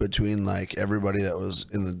even between like everybody that was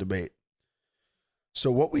in the debate. So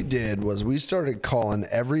what we did was we started calling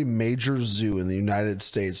every major zoo in the United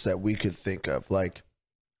States that we could think of, like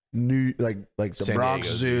the Bronx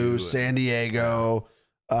Zoo, San Diego,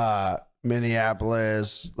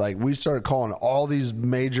 Minneapolis. Like we started calling all these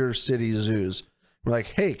major city zoos. We're like,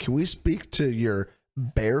 hey, can we speak to your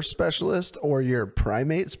bear specialist or your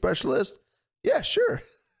primate specialist? Yeah, sure.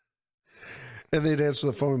 And they'd answer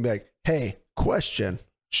the phone and be like, hey, question,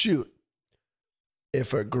 shoot.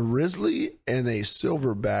 If a grizzly and a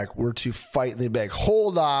silverback were to fight, they'd be like,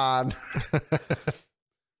 hold on.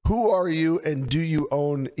 Who are you and do you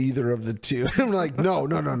own either of the two? I'm like, no.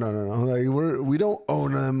 Like, we don't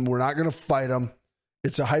own them. We're not going to fight them.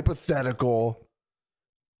 It's a hypothetical.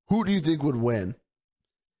 who do you think would win?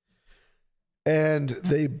 And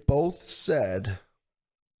they both said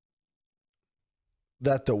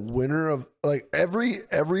that the winner of, like,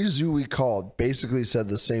 every zoo we called basically said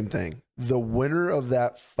the same thing. The winner of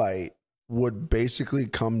that fight would basically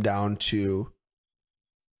come down to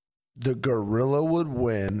the gorilla would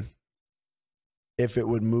win if it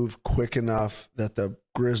would move quick enough that the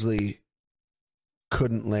grizzly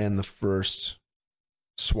couldn't land the first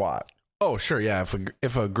swat. Oh, sure, yeah.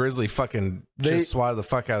 If a grizzly fucking just swatted the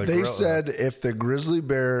fuck out of the gorilla. They said if the grizzly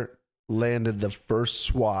bear landed the first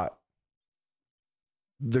swat,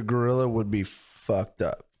 the gorilla would be fucked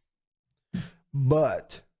up.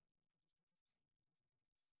 But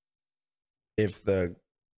if the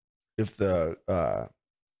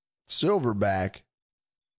silverback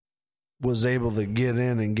was able to get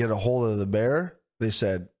in and get a hold of the bear, they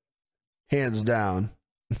said, hands down,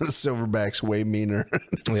 the silverback's way meaner.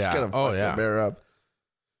 It's gonna fuck the bear up.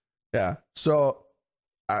 Yeah. So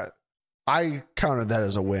I counted that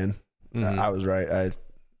as a win. Mm-hmm. I was right. I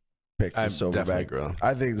picked the silverback.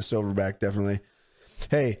 I think the silverback definitely.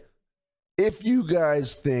 Hey, if you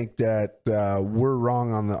guys think that we're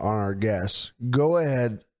wrong on our guess, go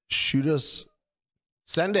ahead, shoot us.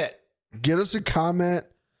 Send it. Get us a comment.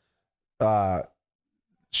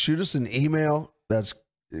 Shoot us an email. That's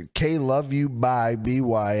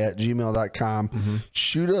kloveyoubye@gmail.com. Mm-hmm.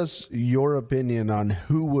 Shoot us your opinion on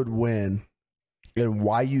who would win and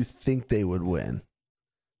why you think they would win.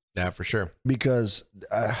 Yeah, for sure. Because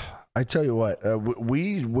I tell you what,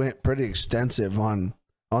 we went pretty extensive on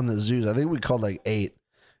the zoos. I think we called like 8,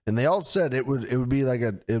 and they all said it would be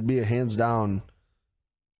a hands down.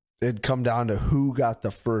 It'd come down to who got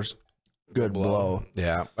the first good blow.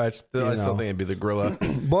 Yeah, I still think it'd be the gorilla.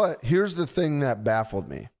 But here's the thing that baffled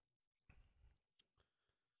me: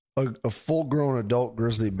 a full-grown adult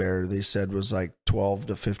grizzly bear, they said, was like 1,200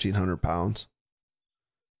 to 1,500 pounds.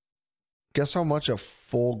 Guess how much a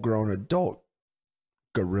full-grown adult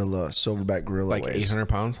silverback gorilla weighs? Like 800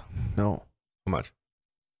 pounds? No. How much?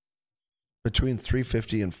 Between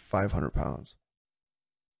 350 and 500 pounds.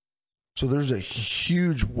 So there's a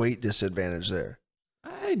huge weight disadvantage there.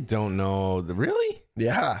 I don't know. Really?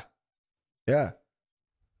 Yeah. Yeah.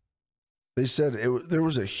 They said there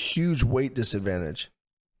was a huge weight disadvantage.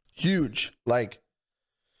 Huge. Like,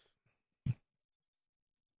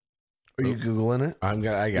 are you Googling it? I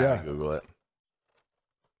gotta Google it.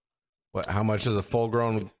 What? How much does a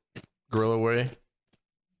full-grown gorilla weigh?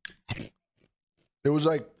 It was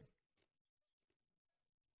like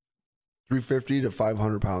 350 to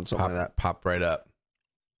 500 pounds, something like that. Popped right up.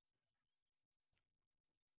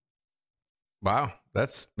 Wow,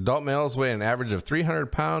 that's adult males weigh an average of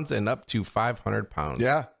 300 pounds and up to 500 pounds.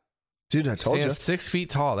 Yeah, dude, I told you. 6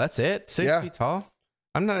 feet tall. That's it. 6 feet tall.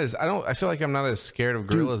 I feel like I'm not as scared of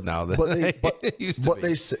gorillas now than I used to be.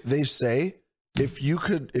 They say if you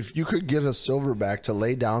could get a silverback to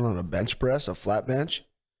lay down on a bench press, a flat bench,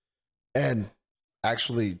 and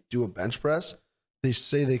actually do a bench press, they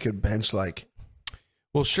say they could bench like,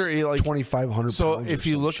 well, sure, like 2,500 pounds. So if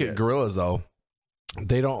you look at gorillas, though,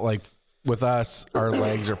 they don't like. With us, our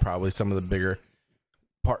legs are probably some of the bigger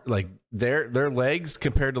part. Like their legs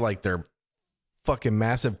compared to like their fucking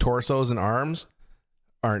massive torsos and arms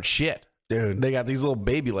aren't shit, dude. They got these little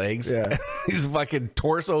baby legs. Yeah, these fucking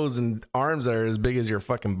torsos and arms that are as big as your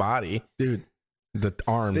fucking body, dude. The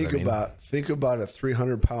arms. Think about a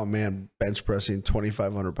 300-pound man bench pressing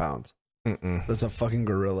 2,500 pounds. That's a fucking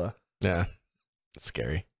gorilla. Yeah, it's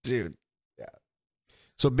scary, dude. Yeah.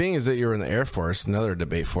 So being as that you're in the Air Force, another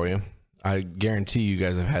debate for you. I guarantee you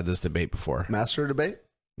guys have had this debate before. Master debate?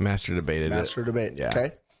 Master debated it. Master debate. Yeah.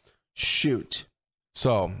 Okay. Shoot.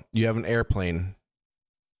 So you have an airplane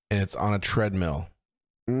and it's on a treadmill.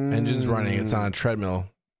 Engine's running. It's on a treadmill.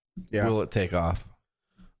 Yeah. Will it take off?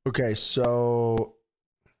 Okay. So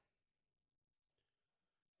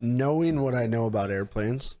knowing what I know about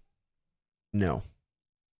airplanes, no.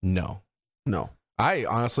 I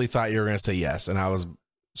honestly thought you were going to say yes. And I was.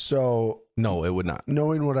 So no, it would not.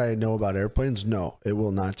 Knowing what I know about airplanes, no, it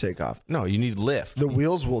will not take off. No, you need lift. The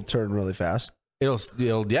wheels will turn really fast. It'll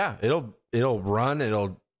run.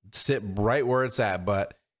 It'll sit right where it's at.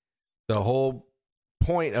 But the whole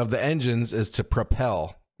point of the engines is to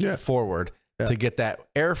propel forward to get that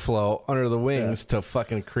airflow under the wings to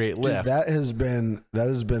fucking create lift. Dude, that has been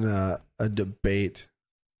a debate.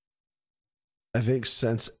 I think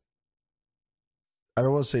since. I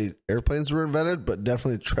don't want to say airplanes were invented, but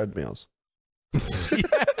definitely treadmills. Yeah,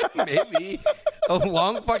 maybe a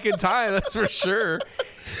long fucking time, that's for sure.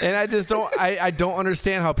 And I just don't. I don't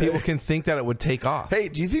understand how people can think that it would take off. Hey,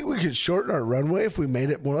 do you think we could shorten our runway if we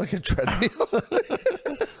made it more like a treadmill?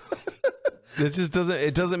 It just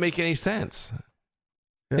doesn't make any sense.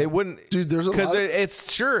 Yeah. It wouldn't, dude. There's a lot.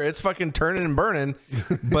 It's fucking turning and burning,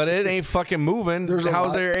 but it ain't fucking moving.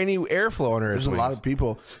 How's there any airflow under it? There's a lot of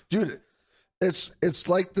people, dude. It's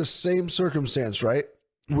like the same circumstance, right?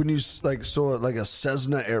 When you like a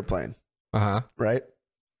Cessna airplane, right?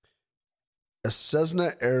 A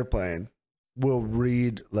Cessna airplane will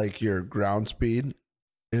read like your ground speed,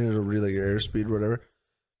 and it'll read like your airspeed, whatever.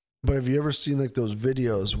 But have you ever seen like those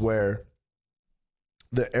videos where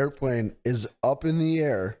the airplane is up in the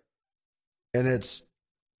air and it's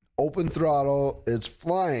open throttle, it's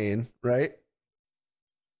flying, right?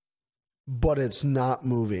 But it's not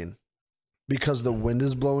moving because the wind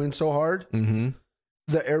is blowing so hard. Mm-hmm.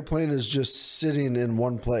 The airplane is just sitting in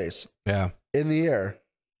one place. Yeah. In the air.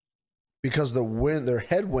 Because their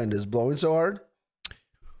headwind is blowing so hard.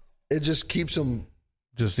 It just keeps them.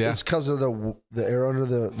 It's because of the air under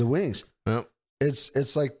the wings. Yep.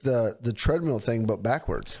 It's like the treadmill thing, but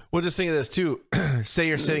backwards. Well, just think of this too. Say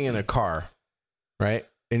you're sitting in a car, right?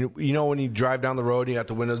 And you know when you drive down the road, you got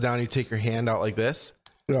the windows down, you take your hand out like this.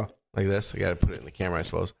 Yeah. Like this. I got to put it in the camera, I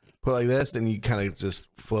suppose. Put it like this, and you kind of just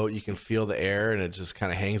float. You can feel the air, and it just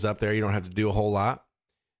kind of hangs up there. You don't have to do a whole lot.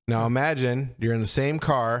 Now imagine you're in the same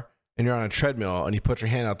car, and you're on a treadmill, and you put your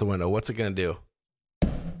hand out the window. What's it going to do?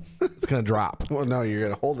 It's going to drop. Well, no, you're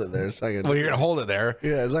going to hold it there. It's not gonna you're going to hold it there.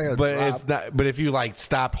 Yeah, it's not going to drop. But it's not. But if you like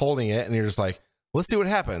stop holding it, and you're just like, let's see what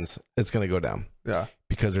happens, it's going to go down. Yeah.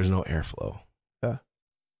 Because there's no airflow. Yeah.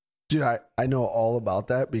 Dude, I know all about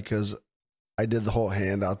that because I did the whole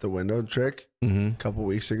hand out the window trick a couple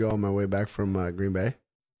weeks ago on my way back from Green Bay.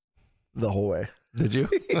 The whole way. Did you?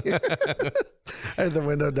 I had the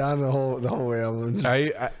window down the whole way.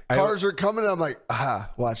 Cars are coming. I'm like,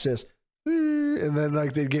 watch this. And then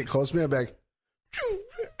like they'd get close to me. I'm like,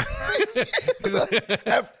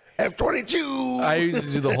 F-22. I used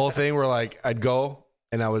to do the whole thing where like I'd go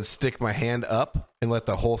and I would stick my hand up and let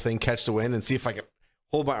the whole thing catch the wind and see if I could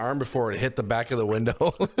hold my arm before it hit the back of the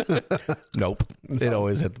window. Nope. It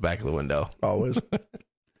always hit the back of the window. Always.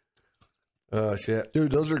 Oh shit.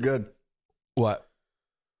 Dude, those are good. What?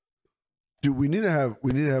 Dude, we need to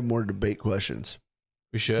have more debate questions.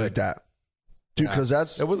 We should. Like that. Dude, because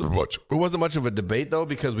it wasn't much of a debate though,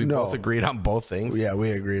 because we both agreed on both things. Yeah,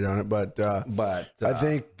 we agreed on it, but I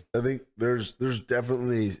think there's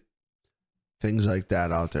definitely things like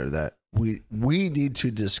that out there that we need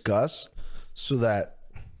to discuss so that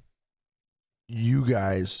you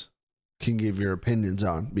guys can give your opinions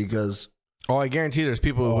on, because I guarantee there's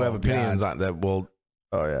people who have opinions on that will.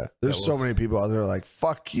 Oh yeah, there's so many people out there like,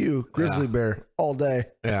 fuck you, grizzly bear all day.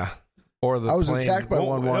 Yeah. Or I was attacked by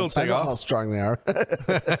one once. I know how strong they are.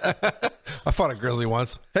 I fought a grizzly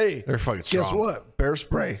once. Hey, they're fucking strong. Guess what? Bear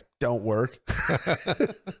spray don't work.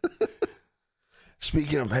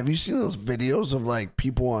 Speaking of, have you seen those videos of like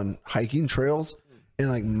people on hiking trails and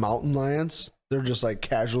like mountain lions? They're just like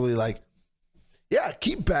casually like, yeah,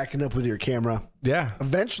 keep backing up with your camera. Yeah.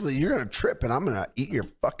 Eventually you're going to trip and I'm going to eat your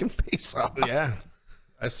fucking face off. Yeah.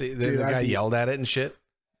 I see. The guy yelled at it and shit.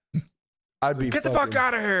 I'd be get the fuck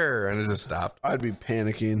out of here, and it just stopped. I'd be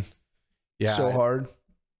panicking, so hard.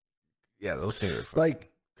 Yeah, those things are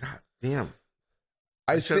like, god damn.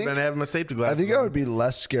 I should have been having my safety glasses. I think I would be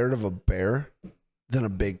less scared of a bear than a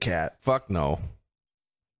big cat. Fuck no.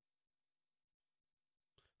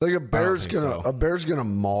 Like a bear's gonna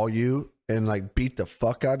maul you and like beat the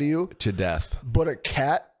fuck out of you to death. But a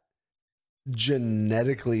cat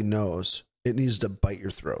genetically knows it needs to bite your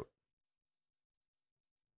throat.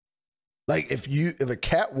 Like if a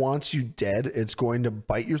cat wants you dead, it's going to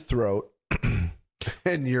bite your throat,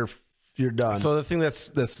 and you're done. So the thing that's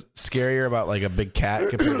scarier about like a big cat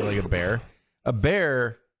compared to like a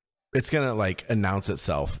bear, it's gonna like announce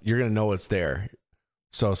itself. You're gonna know it's there.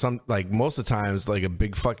 So most of the times, like a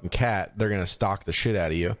big fucking cat, they're gonna stalk the shit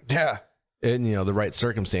out of you. Yeah. In the right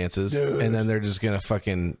circumstances, dude. And then they're just gonna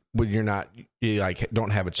fucking you like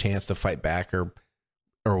don't have a chance to fight back or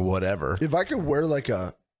whatever. If I could wear like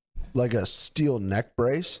a steel neck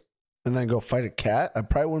brace and then go fight a cat, I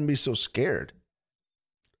probably wouldn't be so scared.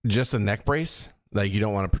 Just a neck brace? Like you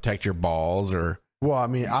don't want to protect your balls or? Well, I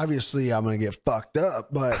mean, obviously I'm going to get fucked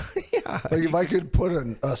up, but like if I could put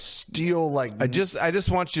a steel like... I just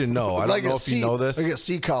want you to know. I don't know if you know this. Like a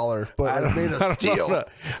sea collar, but made of steel.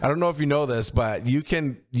 I don't know if you know this, but you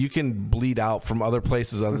can bleed out from other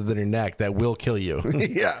places other than your neck that will kill you.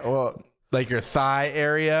 Yeah, well... Like your thigh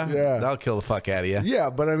area, that'll kill the fuck out of you. Yeah,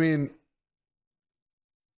 but I mean,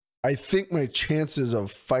 I think my chances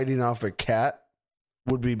of fighting off a cat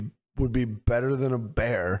would be better than a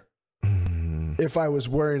bear if I was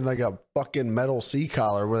wearing like a fucking metal sea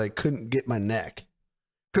collar where they couldn't get my neck.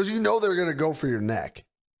 Because you know they're gonna go for your neck.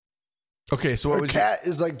 Okay, so A cat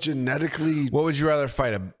is like genetically. what would you rather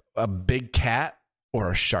fight, a big cat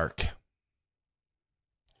or a shark?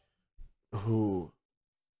 Ooh.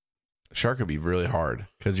 A shark would be really hard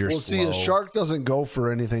because you're slow. See, a shark doesn't go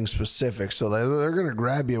for anything specific, so they're gonna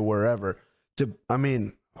grab you wherever.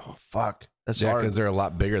 Oh fuck, that's hard. Because they're a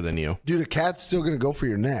lot bigger than you. Dude, a cat's still gonna go for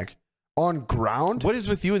your neck. On ground, What is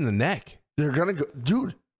with you in the neck? they're gonna go,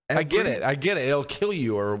 dude. I get it. It'll kill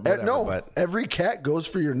you or whatever. No, but every cat goes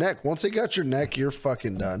for your neck. Once they got your neck, you're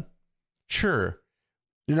fucking done. sure.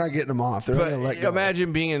 You're not getting them off. They're not gonna let But go.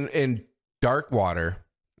 imagine being in dark water.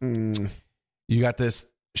 Mm. You got this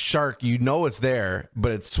shark. You know it's there,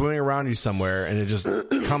 but it's swimming around you somewhere, and it just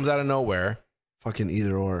comes out of nowhere. Fucking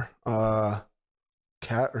either or.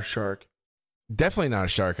 Cat or shark? Definitely not a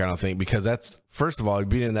shark, I don't think, because that's, first of all,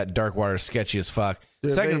 being in that dark water is sketchy as fuck.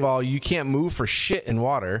 Dude, Second of all, you can't move for shit in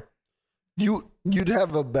water. You'd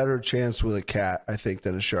have a better chance with a cat, I think,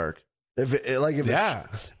 than a shark.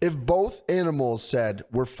 If both animals said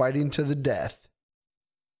we're fighting to the death,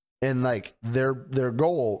 and like their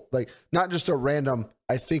goal, like not just a random,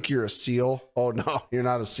 I think you're a seal. Oh no, you're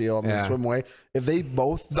not a seal. I'm gonna swim away. If they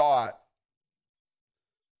both thought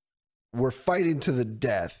we're fighting to the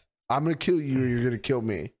death, I'm gonna kill you or you're gonna kill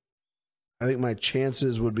me, I think my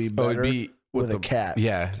chances would be better with a cat.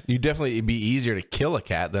 Yeah, it'd be easier to kill a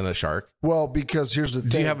cat than a shark. Well, because here's the thing.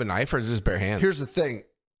 Do you have a knife or is this bare hands? Here's the thing.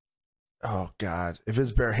 Oh God! If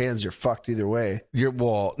it's bare hands, you're fucked either way. You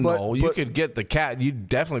could get the cat. You'd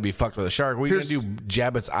definitely be fucked with a shark. What are you gonna do?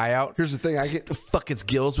 Jab its eye out? Here's the thing. I get fuck its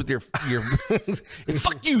gills with your.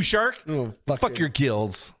 Fuck you, shark. Oh, fuck your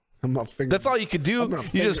gills. That's all you could do.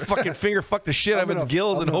 You just fucking finger fuck the shit out of its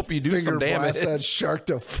gills and hope you do some damage. That shark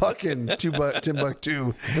to fucking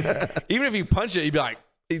Timbuktu. Even if you punch it, you'd be like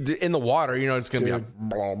in the water. You know it's gonna be like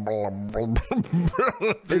blah, blah, blah,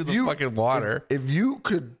 blah, through the fucking water. If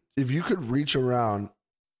you could reach around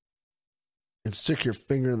and stick your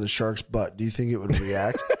finger in the shark's butt, do you think it would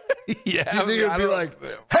react? Yeah. Do you think it'd be like,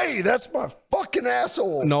 hey, that's my fucking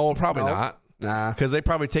asshole? No, probably not. Nah. Because they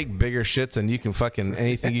probably take bigger shits than you can fucking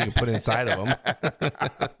anything you can put inside of them.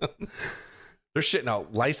 They're shitting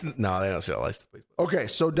out license. No, they don't shit out license plates. Okay,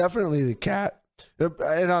 so definitely the cat.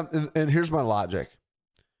 And here's my logic.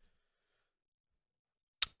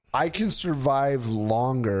 I can survive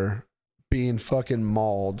longer being fucking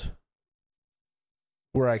mauled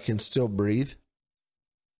where I can still breathe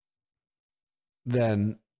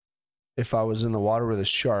than if I was in the water with a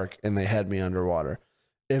shark and they had me underwater.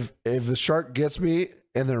 If the shark gets me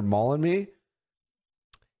and they're mauling me,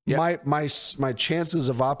 my chances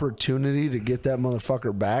of opportunity to get that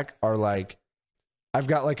motherfucker back are like, I've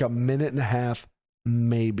got like a minute and a half,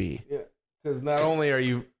 maybe. Yeah, because not only are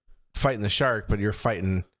you fighting the shark, but you're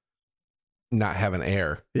fighting not having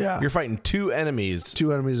air. Yeah, you're fighting two enemies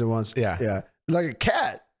at once. Yeah, like a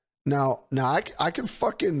cat. Now I can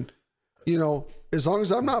fucking, as long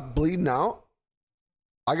as I'm not bleeding out,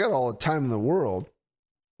 I got all the time in the world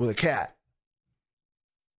with a cat.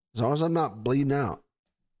 As long as I'm not bleeding out,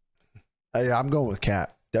 I'm going with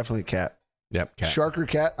cat. Definitely cat. Yep, cat. Shark or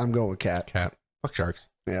cat? I'm going with cat. Cat. Fuck sharks.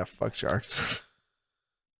 Yeah, fuck sharks.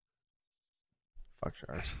 Fuck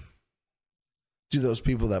sharks. Do those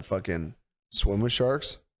people that fucking swim with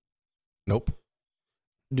sharks? Nope.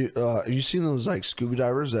 Dude, have you seen those like scuba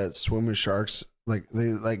divers that swim with sharks? Like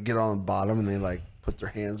they like get on the bottom and they like put their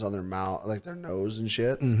hands on their mouth, like their nose and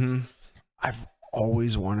shit. Mm-hmm. I've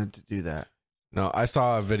always wanted to do that. No, I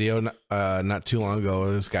saw a video not too long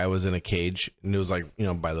ago. This guy was in a cage and it was like,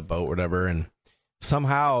 by the boat, whatever. And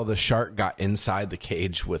somehow the shark got inside the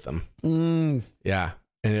cage with him. Mm. Yeah.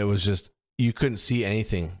 And it was just, you couldn't see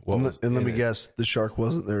anything. Let me guess, the shark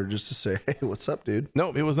wasn't there just to say, hey, what's up, dude?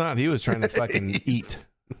 No, it was not. He was trying to fucking eat.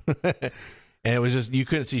 And it was just, you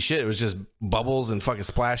couldn't see shit. It was just bubbles and fucking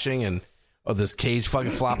splashing and this cage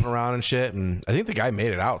fucking flopping around and shit. And I think the guy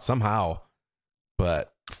made it out somehow.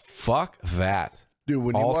 But fuck that. Dude,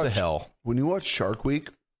 when to hell. When you watch Shark Week,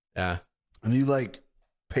 yeah, and you like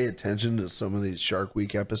pay attention to some of these Shark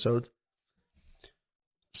Week episodes,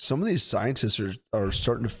 some of these scientists are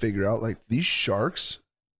starting to figure out like these sharks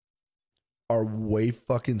are way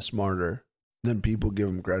fucking smarter than people give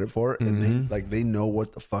them credit for, and they know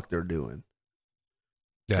what the fuck they're doing.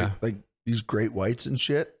 Yeah, like these great whites and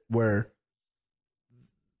shit. Where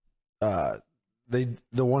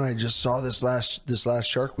the one I just saw this last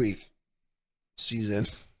Shark Week season,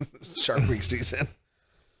 Shark Week season,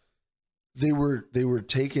 they were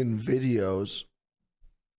taking videos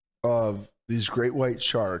of these great white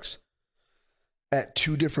sharks at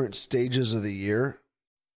two different stages of the year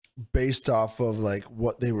based off of like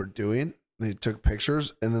what they were doing. they took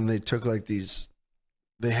pictures, and then they took like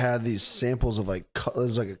they had these samples of like, it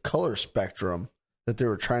was like a color spectrum that they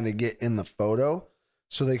were trying to get in the photo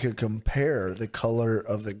so they could compare the color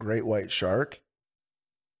of the great white shark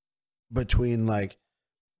between like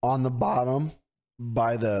on the bottom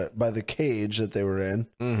by the cage that they were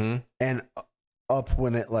in and up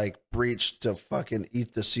when it like breached to fucking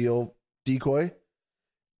eat the seal decoy.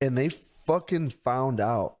 And they fucking found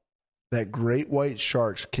out that great white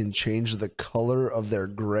sharks can change the color of their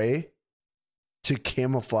gray to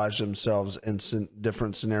camouflage themselves in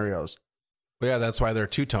different scenarios. Well, yeah, that's why they're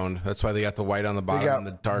two-toned. That's why they got the white on the bottom and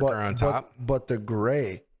the darker on top. But the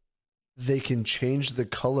gray, they can change the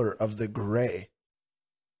color of the gray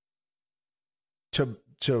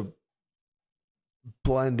to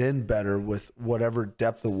blend in better with whatever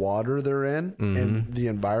depth of water they're in and the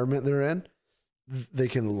environment they're in. They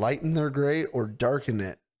can lighten their gray or darken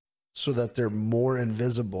it so that they're more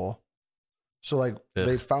invisible. So like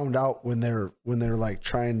they found out when they're like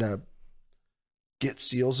trying to get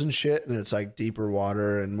seals and shit and it's like deeper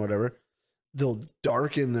water and whatever, they'll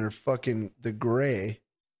darken their the gray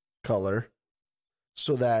color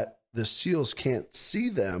so that the seals can't see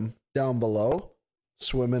them down below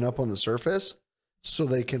swimming up on the surface, so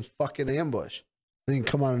they can fucking ambush. They can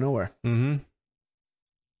come out of nowhere.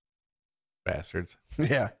 Bastards.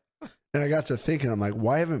 Yeah. And I got to thinking, I'm like,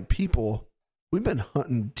 why haven't we've been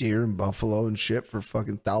hunting deer and buffalo and shit for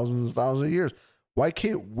fucking thousands of years. Why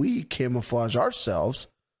can't we camouflage ourselves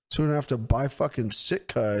so we don't have to buy fucking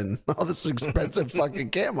Sitka and all this expensive fucking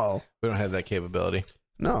camo? We don't have that capability.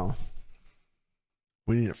 No.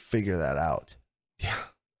 We need to figure that out. Yeah.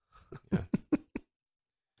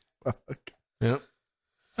 Yep.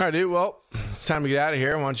 All right, dude. Well, it's time to get out of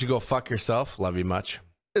here. Why don't you go fuck yourself? Love you much.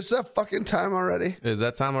 It's that fucking time already. Is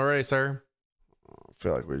that time already, sir? I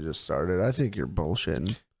feel like we just started. I think you're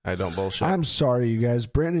bullshitting. I don't bullshit. I'm sorry, you guys.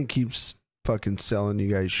 Brandon keeps fucking selling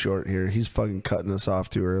you guys short here. He's fucking cutting us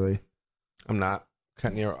off too early. I'm not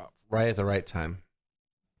cutting you off right at the right time.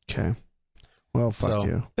 Okay. Well, fuck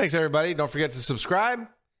you. Thanks, everybody. Don't forget to subscribe.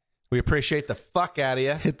 We appreciate the fuck out of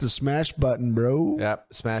you. Hit the smash button, bro. Yep.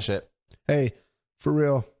 Smash it. Hey, for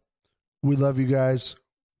real. We love you guys.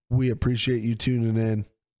 We appreciate you tuning in.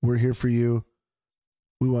 We're here for you.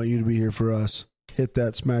 We want you to be here for us. Hit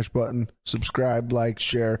that smash button. Subscribe, like,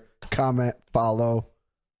 share, comment, follow.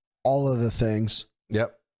 All of the things.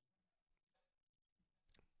 Yep.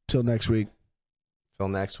 Till next week. Till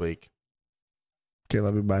next week. Okay,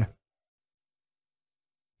 love you. Bye.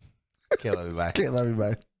 Okay, love you. Bye. Okay, love you.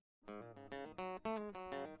 Bye.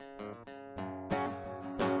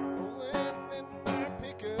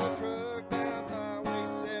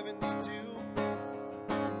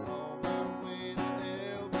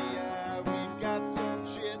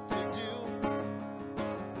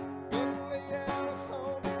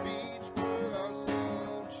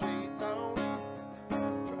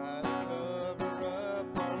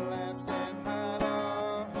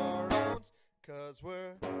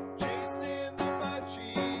 We're chasing the butt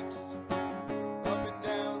cheeks up and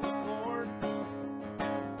down the court.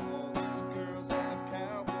 All these girls have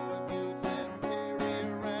cowboy boots and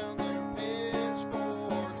carry around their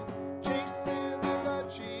pitchforks. Chasing the butt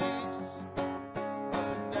cheeks up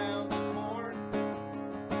and down the court.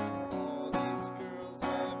 All these girls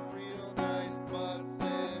have real nice butts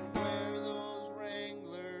and wear those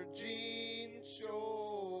Wrangler jean shorts.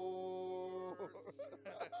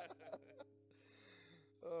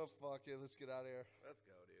 Oh, fuck it. Let's get out of here. Let's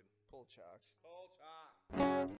go, dude. Pull chocks.